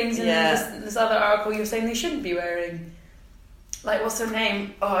wearing things in this other article you're saying they shouldn't be wearing. Like, what's her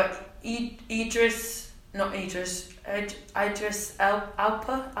name? Oh, Idris Elba?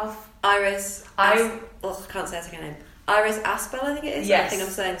 Iris. I can't say her second name. Iris Aspel, I think it is. Yes. I think I'm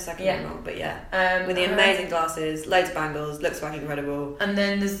saying the second name wrong, but yeah. With the her, amazing glasses, loads of bangles, looks fucking incredible. And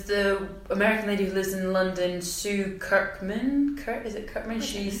then there's the American lady who lives in London, Sue Kirkman. Is it Kirkman? Okay.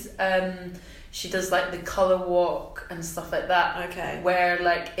 She's she does like the colour walk and stuff like that. Okay. Where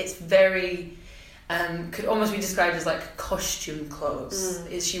like it's very could almost be described as like costume clothes.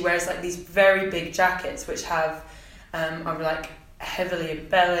 She wears like these very big jackets which have are like heavily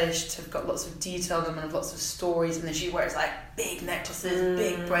embellished, have got lots of detail in them and have lots of stories, and then she wears like big necklaces,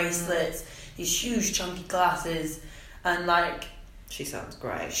 big bracelets, these huge chunky glasses, and like she sounds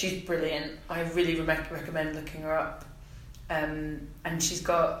great. She's brilliant. I really recommend looking her up. And she's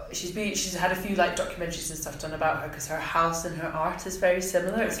had a few like documentaries and stuff done about her because her house and her art is very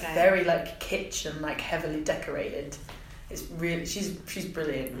similar. It's very like kitsch and like heavily decorated. It's really she's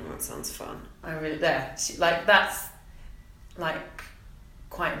brilliant. Oh, that sounds fun. That's like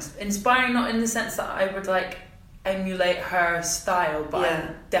quite inspiring, not in the sense that I would like emulate her style, but I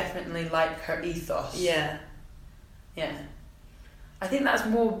definitely like her ethos. Yeah. I think that's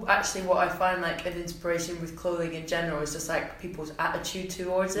more actually what I find like an inspiration with clothing in general, is just like people's attitude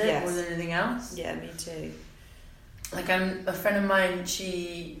towards it more than anything else. Yeah, me too. Like a friend of mine, when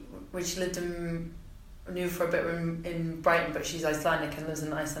she lived knew for a bit in Brighton, but she's Icelandic and lives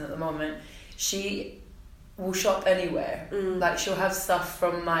in Iceland at the moment. She will shop anywhere. Like she'll have stuff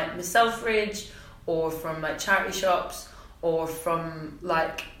from like Miss Selfridge or from like charity shops or from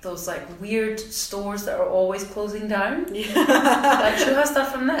like those like weird stores that are always closing down. Like she'll have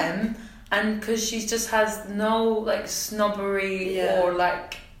stuff from them, and because she just has no like snobbery or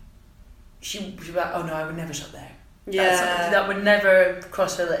like she'll be like, oh no, I would never shop there. That would never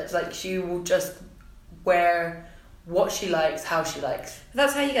cross her lips. Like she will just wear what she likes, how she likes.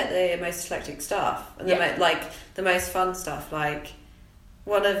 That's how you get the most eclectic stuff and the most fun stuff. Like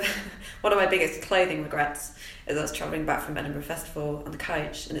one of One of my biggest clothing regrets is I was travelling back from Edinburgh Festival on the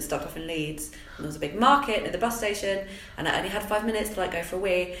coach, and it stopped off in Leeds, and there was a big market near the bus station, and I only had 5 minutes to like go for a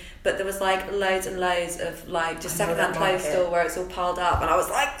wee, but there was like loads and loads of like just second-hand clothes store where it's all piled up, and I was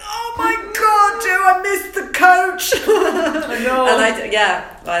like, oh my god, Joe, I missed the coach. I know.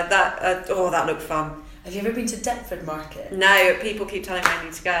 And that looked fun. Have you ever been to Deptford Market? No, people keep telling me I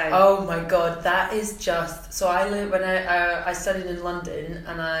need to go. Oh my god, that is just... So I studied in London,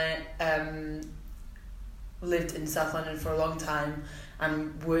 and I lived in South London for a long time,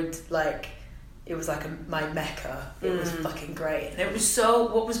 and it was like my mecca. It was fucking great. And it was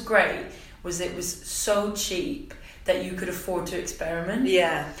what was great was it was so cheap that you could afford to experiment.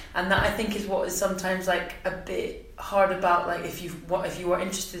 Yeah. And that I think is what is sometimes like a bit hard about, like, if you are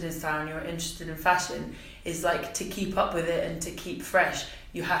interested in style and you're interested in fashion, is like to keep up with it and to keep fresh,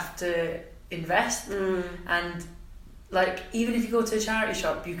 you have to invest. And like, even if you go to a charity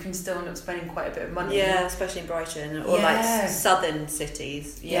shop, you can still end up spending quite a bit of money. Yeah, especially in Brighton or like southern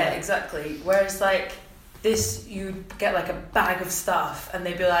cities. Yeah, exactly. Whereas like this, you get like a bag of stuff and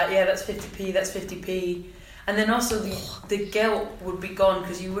they'd be like, yeah, that's 50p, that's 50p. And then also the guilt would be gone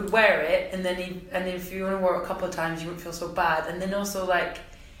because you would wear it, and then if you only wore it a couple of times, you wouldn't feel so bad. And then also like...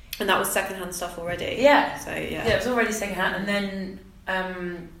 And that was secondhand stuff already. Yeah. So yeah. Yeah, it was already secondhand. And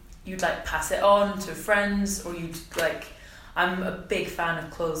then you'd like pass it on to friends, or you'd like... I'm a big fan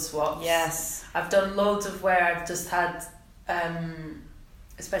of clothes swaps. Yes. I've done loads of where I've just had...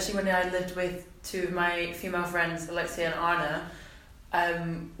 especially when I lived with two of my female friends, Alexia and Arna,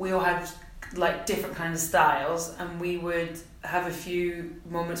 we all had like different kinds of styles, and we would have a few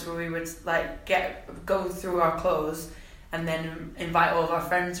moments where we would like go through our clothes and then invite all of our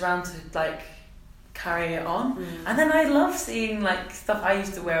friends around to like carry it on. And then I love seeing like stuff I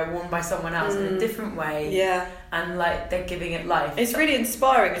used to wear worn by someone else in a different way. Yeah. And like they're giving it life. It's really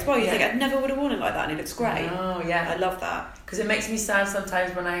inspiring as well. You think I never would have worn it like that, and it looks great. Oh yeah, I love that. Because it makes me sad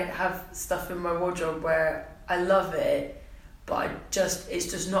sometimes when I have stuff in my wardrobe where I love it, but it's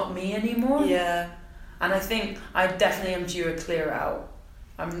just not me anymore. Yeah. And I think I definitely am due a clear out.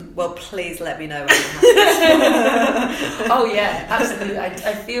 Well, please let me know when it happens. Oh yeah, absolutely.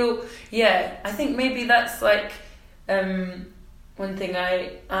 I feel, I think maybe that's like one thing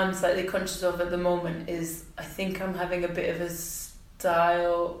I am slightly conscious of at the moment is I think I'm having a bit of a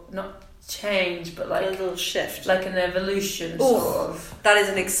style, not change, but like a little shift, like an evolution. Sort of. That is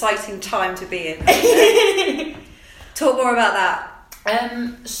an exciting time to be in. Talk more about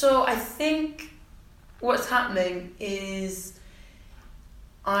that. So I think what's happening is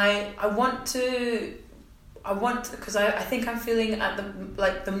I want to because I think I'm feeling at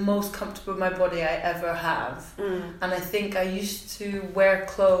the most comfortable with my body I ever have. And I think I used to wear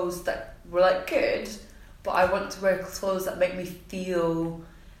clothes that were like good, but I want to wear clothes that make me feel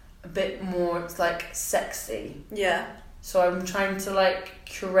a bit more like sexy. Yeah. So I'm trying to like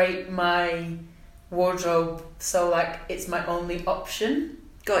curate my wardrobe so like it's my only option.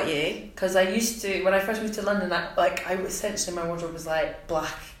 Got you. Because I used to, when I first moved to London, I essentially my wardrobe was like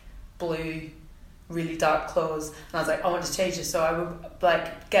black, blue, really dark clothes, and I was like, I want to change this, so I would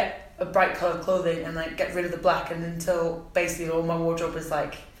like get a bright coloured clothing and like get rid of the black, and until basically all my wardrobe is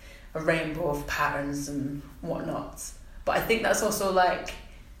like a rainbow of patterns and whatnot. But I think that's also like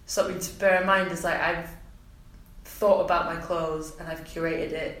something to bear in mind is like I've thought about my clothes and I've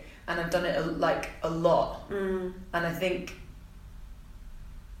curated it and I've done it a lot. And I think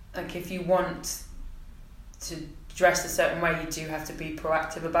like if you want to dress a certain way, you do have to be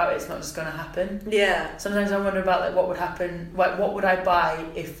proactive about it. It's not just going to happen. Yeah. Sometimes I wonder about like what would happen, like what would I buy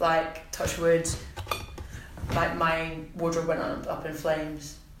if like touch wood, like my wardrobe went up in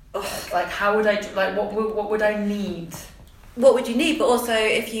flames. Like how would I like what would I need? What would you need? But also,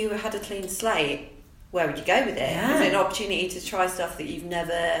 if you had a clean slate, where would you go with it? Yeah. Is it an opportunity to try stuff that you've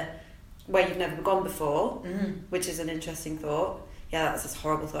never gone before, which is an interesting thought. Yeah, that's this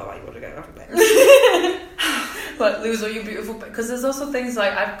horrible thought about you want to go off a bit. But lose all your beautiful... Because there's also things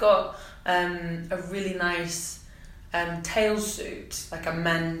like I've got a really nice tail suit, like a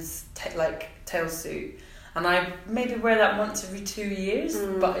men's tail suit. And I maybe wear that once every 2 years,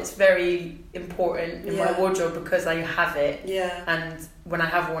 but it's very important in my wardrobe because I have it. Yeah. And when I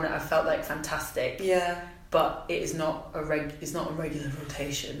have worn it, I felt like fantastic. Yeah. But it is not it's not a regular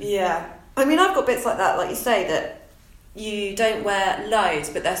rotation. Yeah. I mean, I've got bits like that, like you say, that you don't wear loads,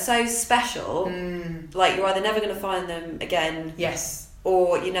 but they're so special. Like you're either never going to find them again. Yes.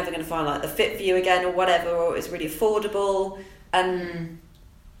 Or you're never going to find like the fit for you again or whatever, or it's really affordable.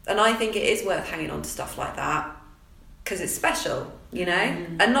 And I think it is worth hanging on to stuff like that because it's special, you know?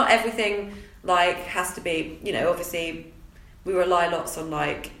 And not everything like has to be, you know, obviously we rely lots on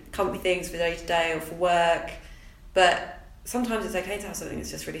like comfy things for day to day or for work, but sometimes it's okay to have something that's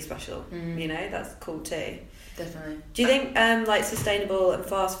just really special. You know, that's cool too. Definitely. Do you think like sustainable and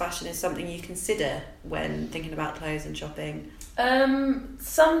fast fashion is something you consider when thinking about clothes and shopping?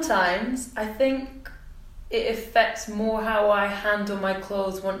 Sometimes I think it affects more how I handle my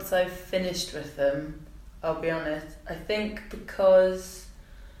clothes once I've finished with them. I'll be honest. I think because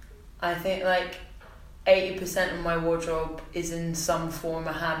I think like 80% of my wardrobe is in some form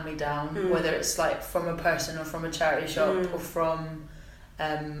a hand-me-down, whether it's like from a person or from a charity shop or from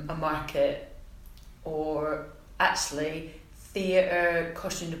a market, or actually theatre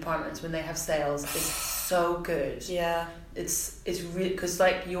costume departments when they have sales is so good. Yeah. It's really, because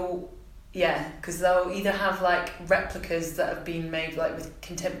like because they'll either have like replicas that have been made like with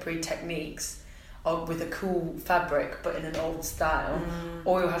contemporary techniques or with a cool fabric but in an old style,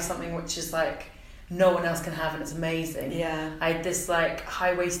 or you'll have something which is like no one else can have and it's amazing. Yeah. I had this like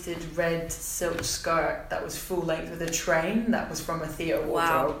high-waisted red silk skirt that was full length with a train that was from a theatre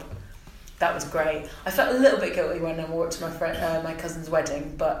wardrobe. Wow. That was great. I felt a little bit guilty when I wore it to my cousin's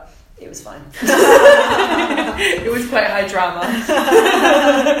wedding, but it was fine. It was quite high drama.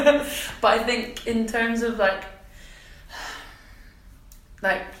 But I think in terms of like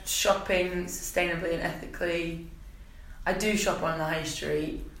shopping sustainably and ethically, I do shop on the high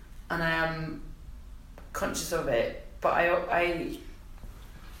street and I am conscious of it, but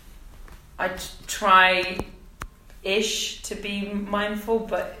I try-ish to be mindful,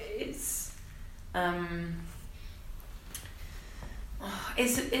 but it's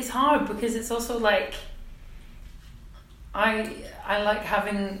hard because it's also like I like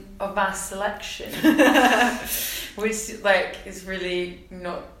having a vast selection, which like is really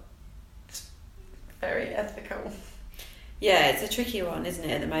not very ethical. Yeah, it's a tricky one, isn't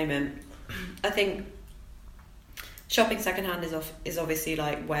it, at the moment? I think shopping secondhand is obviously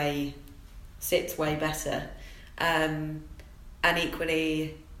like sits way better, and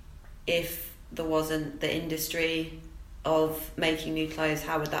equally, if there wasn't the industry of making new clothes,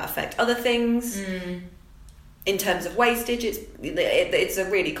 how would that affect other things? In terms of wastage, it's a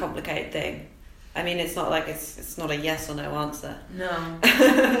really complicated thing. I mean, it's not like it's not a yes or no answer. No,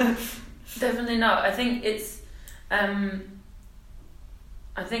 definitely not. I think it's I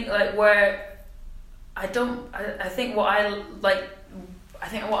think like where I think what I'd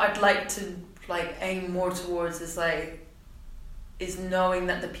like to like aim more towards is knowing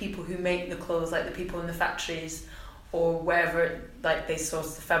that the people who make the clothes, like the people in the factories or wherever like they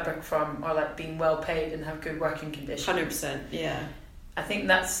source the fabric from, are like being well paid and have good working conditions. 100%, yeah. I think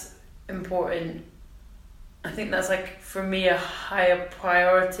that's important. I think that's like for me a higher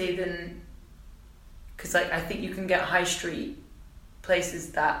priority than, because like I think you can get high street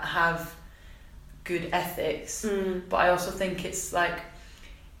places that have good ethics, but I also think it's like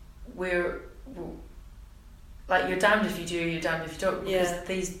we're like you're damned if you do, you're damned if you don't,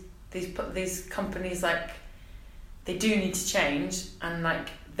 because these companies like they do need to change, and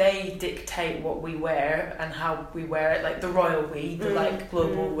like they dictate what we wear and how we wear it, like the royal we, the like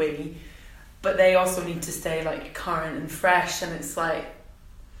global we, but they also need to stay like current and fresh, and it's like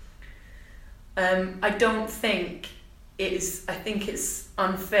I think it's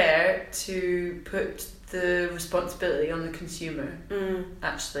unfair to put the responsibility on the consumer,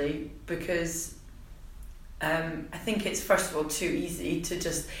 actually, because I think it's first of all too easy to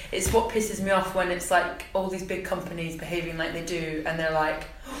just, it's what pisses me off when it's like all these big companies behaving like they do, and they're like,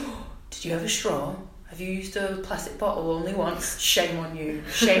 oh, did you have a straw? Have you used a plastic bottle only once? Shame on you.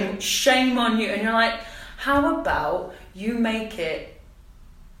 Shame on you. And you're like, how about you make it,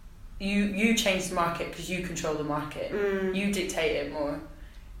 you change the market because you control the market. You dictate it more.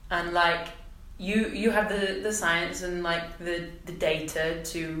 And like, you have the science and like the data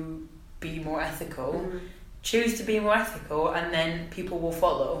to be more ethical. Choose to be more ethical, and then people will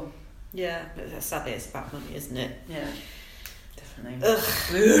follow. Yeah, but sadly it's about money, isn't it? Yeah, definitely. Ugh.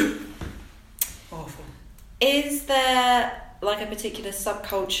 Awful. Is there like a particular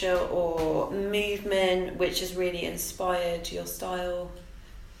subculture or movement which has really inspired your style?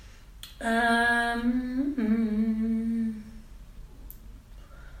 I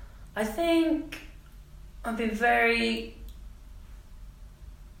think I've been very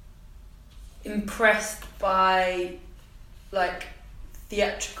impressed by like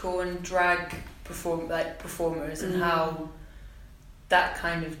theatrical and drag performers and how that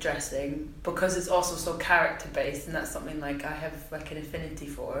kind of dressing, because it's also so character based, and that's something like I have like an affinity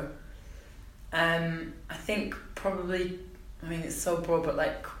for. I think probably, I mean it's so broad, but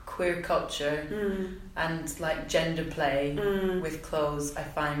like queer culture and like gender play with clothes I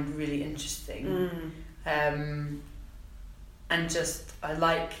find really interesting. And just I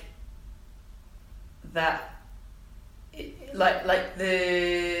like that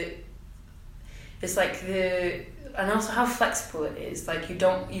and also how flexible it is. Like you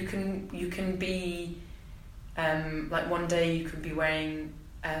can be like one day you could be wearing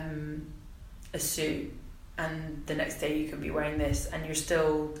a suit, and the next day you could be wearing this, and you're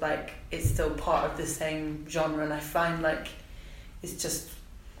still like, it's still part of the same genre. And I find like it's just,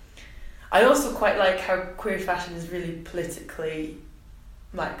 I also quite like how queer fashion is really politically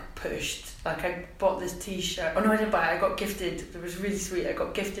like pushed. Like I bought this t-shirt, oh no I didn't buy it, I got gifted, it was really sweet, I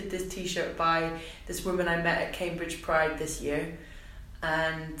got gifted this t-shirt by this woman I met at Cambridge Pride this year,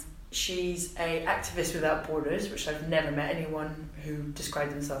 and she's a activist without borders, which I've never met anyone who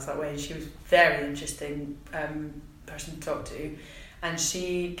described themselves that way. She was a very interesting person to talk to, and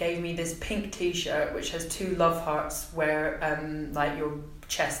she gave me this pink t-shirt which has 2 love hearts where like your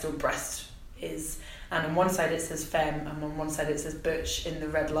chest or breast is, and on one side it says femme and on one side it says butch in the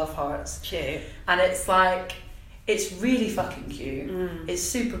red love hearts. Cute. And it's like, it's really fucking cute. It's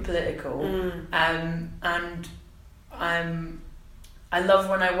super political. And I love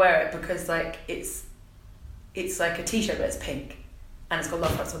when I wear it because like it's like a t-shirt but it's pink and it's got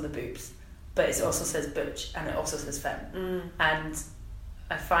love hearts on the boobs, but it also says butch and it also says femme. And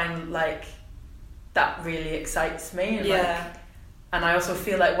I find like that really excites me, and like, and I also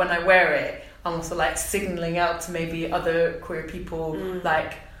feel like when I wear it I'm also like signalling out to maybe other queer people,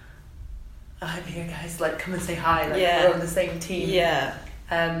 like, I'm here guys, like come and say hi, like we're on the same team.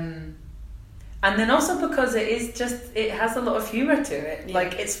 And then also because it is just, it has a lot of humour to it.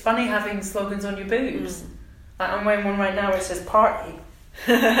 Like it's funny having slogans on your boobs. Like I'm wearing one right now which says party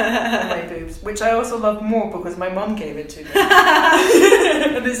on my boobs, which I also love more because my mum gave it to me.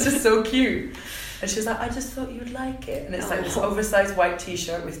 And it's just so cute. And she was like, I just thought you'd like it. And it's like this oversized white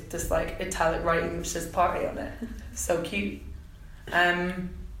t-shirt with this like italic writing which says party on it. So cute.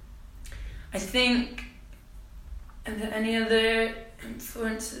 I think, are there any other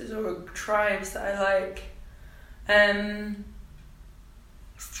influences or tribes that I like?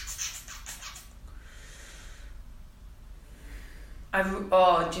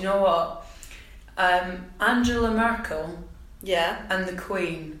 Do you know what? Angela Merkel and the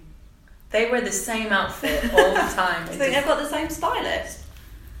Queen. They wear the same outfit all the time. Do you think they've got the same stylist?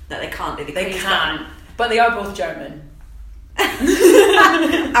 No, they can't do. They can, but they are both German.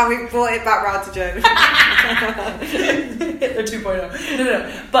 And we brought it back round to Germany. Hitler 2.0.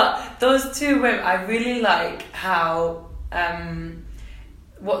 No. But those two women, I really like how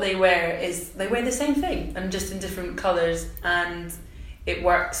what they wear is, they wear the same thing and just in different colours, and it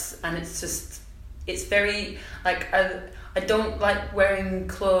works, and it's just, it's very like, I don't like wearing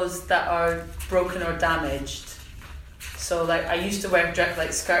clothes that are broken or damaged. So like I used to wear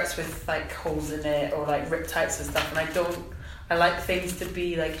like skirts with like holes in it or like rip tights and stuff, and I like things to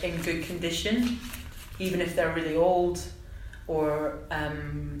be like in good condition, even if they're really old or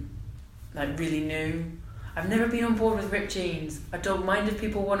like really new. I've never been on board with ripped jeans. I don't mind if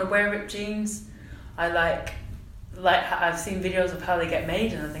people want to wear ripped jeans. I like I've seen videos of how they get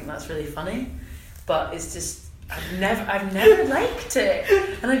made, and I think that's really funny. But it's just, I've never liked it,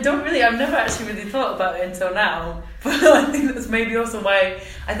 and I've never actually really thought about it until now. But I think that's maybe also why.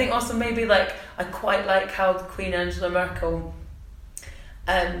 I think also maybe like I quite like how Queen Angela Merkel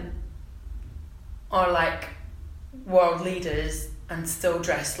are like world leaders and still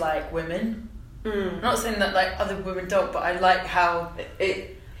dress like women. I'm not saying that like other women don't, but I like how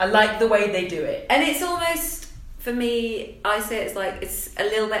I like the way they do it. And it's almost, for me, I say it's like, it's a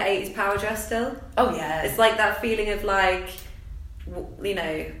little bit 80s power dress still. Oh yeah. It's like that feeling of like, you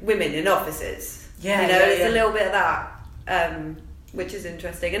know, women in offices. Yeah. You know, it's a little bit of that, which is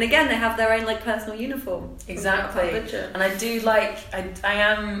interesting. And again, they have their own like personal uniform. Exactly. And I do like, I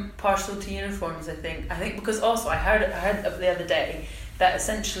am partial to uniforms, I think because also I heard the other day that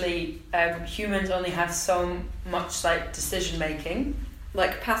essentially humans only have so much like decision making,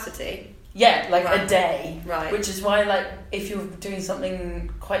 like capacity. Yeah, like a day. Right. Which is why like if you're doing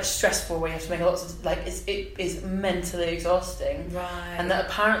something quite stressful where you have to make lots of like it is mentally exhausting. Right. And that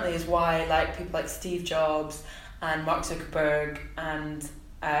apparently is why like people like Steve Jobs and Mark Zuckerberg and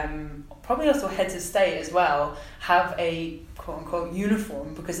probably also heads of state as well have a quote-unquote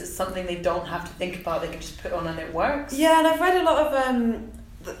uniform, because it's something they don't have to think about, they can just put on and it works. Yeah, and I've read a lot of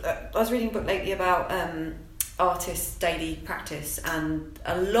I was reading a book lately about artists' daily practice, and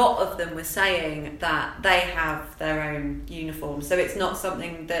a lot of them were saying that they have their own uniform, so it's not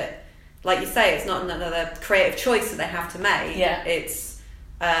something that, like you say, it's not another creative choice that they have to make. Yeah. It's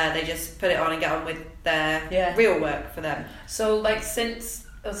they just put it on and get on with their real work for them. So like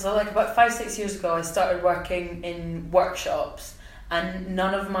about 5-6 years ago I started working in workshops, and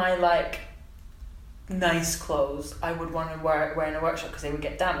none of my like nice clothes I would want to wear in a workshop because they would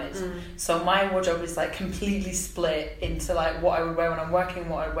get damaged. So my wardrobe is like completely split into like what I would wear when I'm working,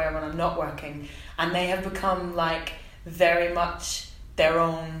 what I would wear when I'm not working, and they have become like very much their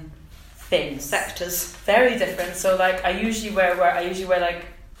own things. Sectors. Very different. So like I usually wear like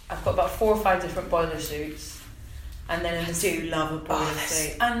I've got about 4 or 5 different boiler suits, and then I do love a boiler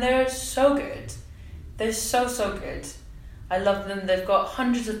suit, and they're so good. They're so good. I love them. They've got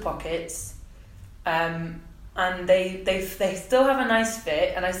hundreds of pockets, and they still have a nice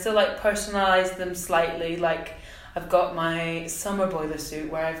fit, and I still like personalise them slightly. Like I've got my summer boiler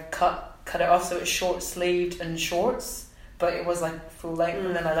suit where I've cut it off so it's short sleeved and shorts, but it was like full length,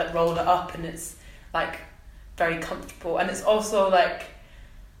 and then I like rolled it up, and it's like very comfortable. And it's also like,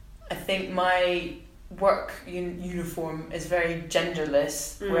 I think my work uniform is very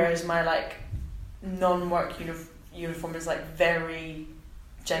genderless, whereas my like non-work uniform is like very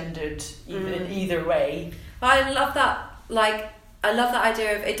gendered, even in either way. I love that. Like, I love that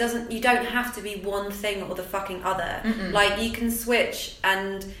idea of you don't have to be one thing or the fucking other. Like, you can switch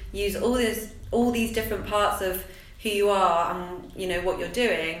and use all these different parts of who you are and, you know, what you're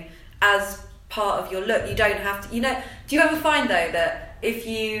doing as part of your look. You don't have to, you know, do you ever find though that if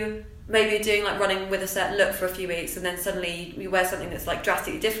you maybe you're doing like running with a certain look for a few weeks and then suddenly you wear something that's like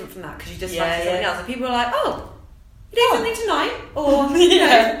drastically different from that because you just fancy something else, and people are like, oh, you doing something tonight? Or you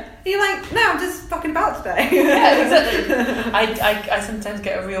know, you're like, no, I'm just fucking about today. Yeah, exactly. I sometimes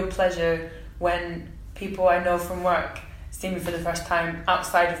get a real pleasure when people I know from work see me for the first time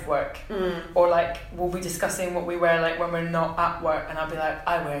outside of work, or like we'll be discussing what we wear like when we're not at work, and I'll be like,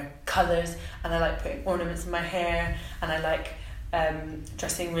 I wear colours, and I like putting ornaments in my hair, and I like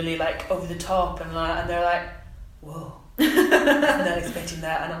dressing really like over the top, and they're like, whoa, I'm not expecting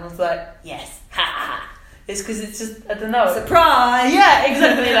that, and I was like, yes, ha. It's because it's just, I don't know, surprise. Yeah,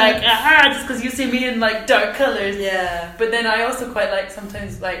 exactly. Like just because you see me in like dark colours. Yeah. But then I also quite like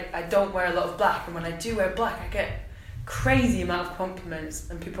sometimes like I don't wear a lot of black, and when I do wear black, I get crazy amount of compliments,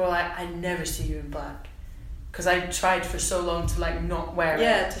 and people are like, I never see you in black, because I tried for so long to like not wear it.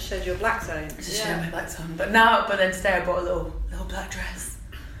 Yeah, to shed your black zone. To shed my black zone. But then today I bought a little black dress,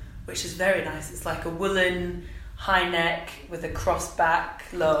 which is very nice. It's like a woolen high neck with a cross back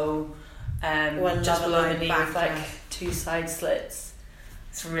low, just below the knee with like 2 side slits.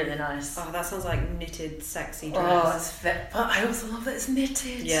 It's really nice. Oh, that sounds like knitted, sexy dress. Oh, but I also love that it's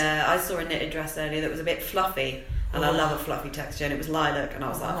knitted. Yeah, I saw a knitted dress earlier that was a bit fluffy, and I love a fluffy texture, and it was lilac, and I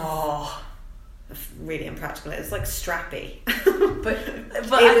was like, oh, really impractical. It was like strappy, but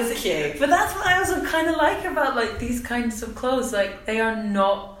it was cute. But that's what I also kind of like about like these kinds of clothes. Like they are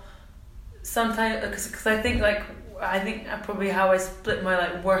not sometimes, because I think probably how I split my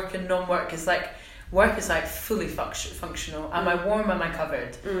like work and non-work is like, work is like fully functional. Am I warm? Am I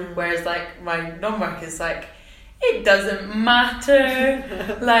covered? Whereas like my non-work is like, it doesn't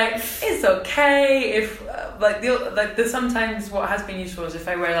matter. Like it's okay if sometimes what has been useful is if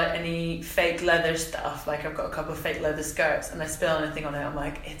I wear like any fake leather stuff. Like I've got a couple of fake leather skirts, and I spill anything on it, I'm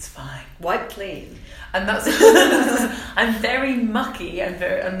like, it's fine. Wipe clean. And that's I'm very mucky.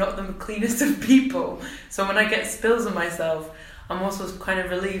 I'm not the cleanest of people. So when I get spills on myself, I'm also kind of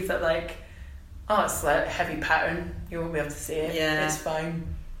relieved that like, oh, it's like a heavy pattern. You won't be able to see it. Yeah, it's fine.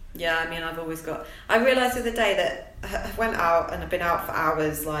 Yeah, I mean, I realised the other day that I went out and I've been out for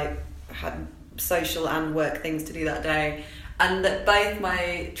hours, like had social and work things to do that day, and that both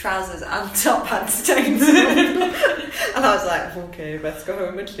my trousers and top had stains on. And I was like, okay, let's go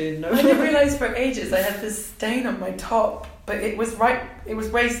home and clean them. I didn't realise for ages I had this stain on my top, but it was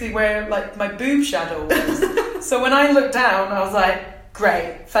basically where like my boob shadow was. So when I looked down, I was like,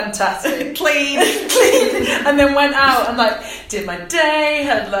 great, fantastic, clean, and then went out and like did my day,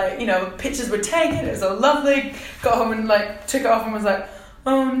 had like, you know, pictures were taken, it was all lovely, got home and like took it off and was like,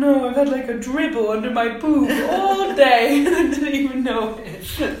 oh no, I've had like a dribble under my boob all day and I didn't even know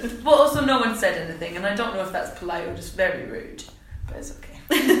it. But also no one said anything, and I don't know if that's polite or just very rude, but it's okay.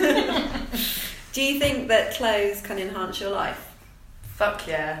 Do you think that clothes can enhance your life? Fuck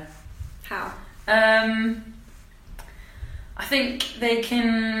yeah. How? I think they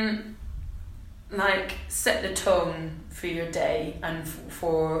can like set the tone for your day and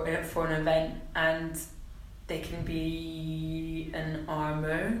for an event, and they can be an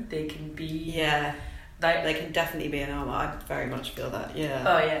armour. They can be like they can definitely be an armour. I very much feel that. Yeah.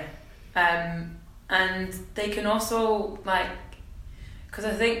 Oh yeah. And they can also like, because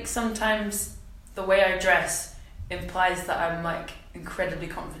I think sometimes the way I dress implies that I'm like incredibly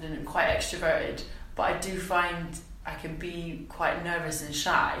confident and quite extroverted, but I do find I can be quite nervous and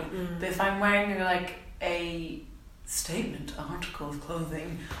shy. But if I'm wearing like a statement article of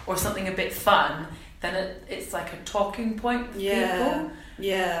clothing or something a bit fun, then it's like a talking point for people.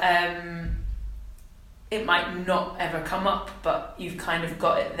 It might not ever come up, but you've kind of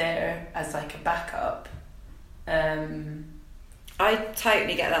got it there as like a backup. I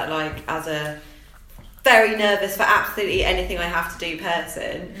totally get that, like, as a very nervous for absolutely anything I have to do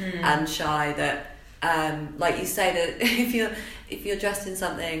person, and shy, that like you say, that if you're dressed in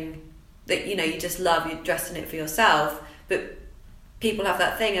something that, you know, you just love, you're dressed in it for yourself, but people have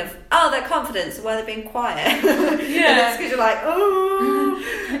that thing of, oh, they're confident, so why they're being quiet. Yeah. It's because you're like, oh.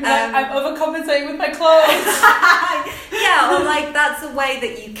 I'm overcompensating with my clothes. Yeah, or like that's a way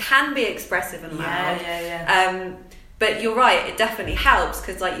that you can be expressive and loud. Yeah. But you're right, it definitely helps,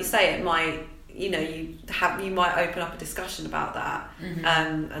 because like you say, it might, you know, you might open up a discussion about that,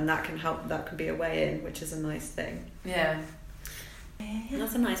 and that can help. That can be a way in, which is a nice thing. Yeah.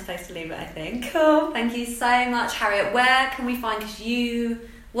 That's a nice place to leave it, I think. Cool. Thank you so much, Harriet. Where can we find, because you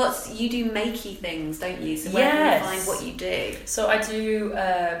do makey things, don't you? So where can we find what you do? So I do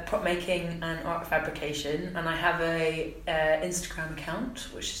prop making and art fabrication, and I have a Instagram account,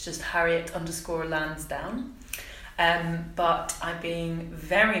 which is just Harriet_Lansdown. But I'm being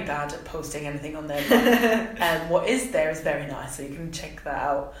very bad at posting anything on there. But, what is there is very nice, so you can check that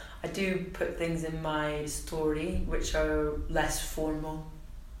out. I do put things in my story which are less formal.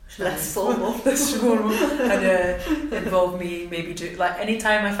 Less formal. And involve me maybe like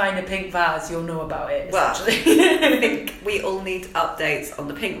anytime I find a pink vase, you'll know about it. Well, I think we all need updates on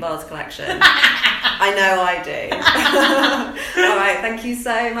the pink vase collection. I know I do. All right, thank you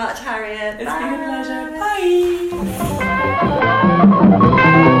so much, Harriet. It's been a pleasure.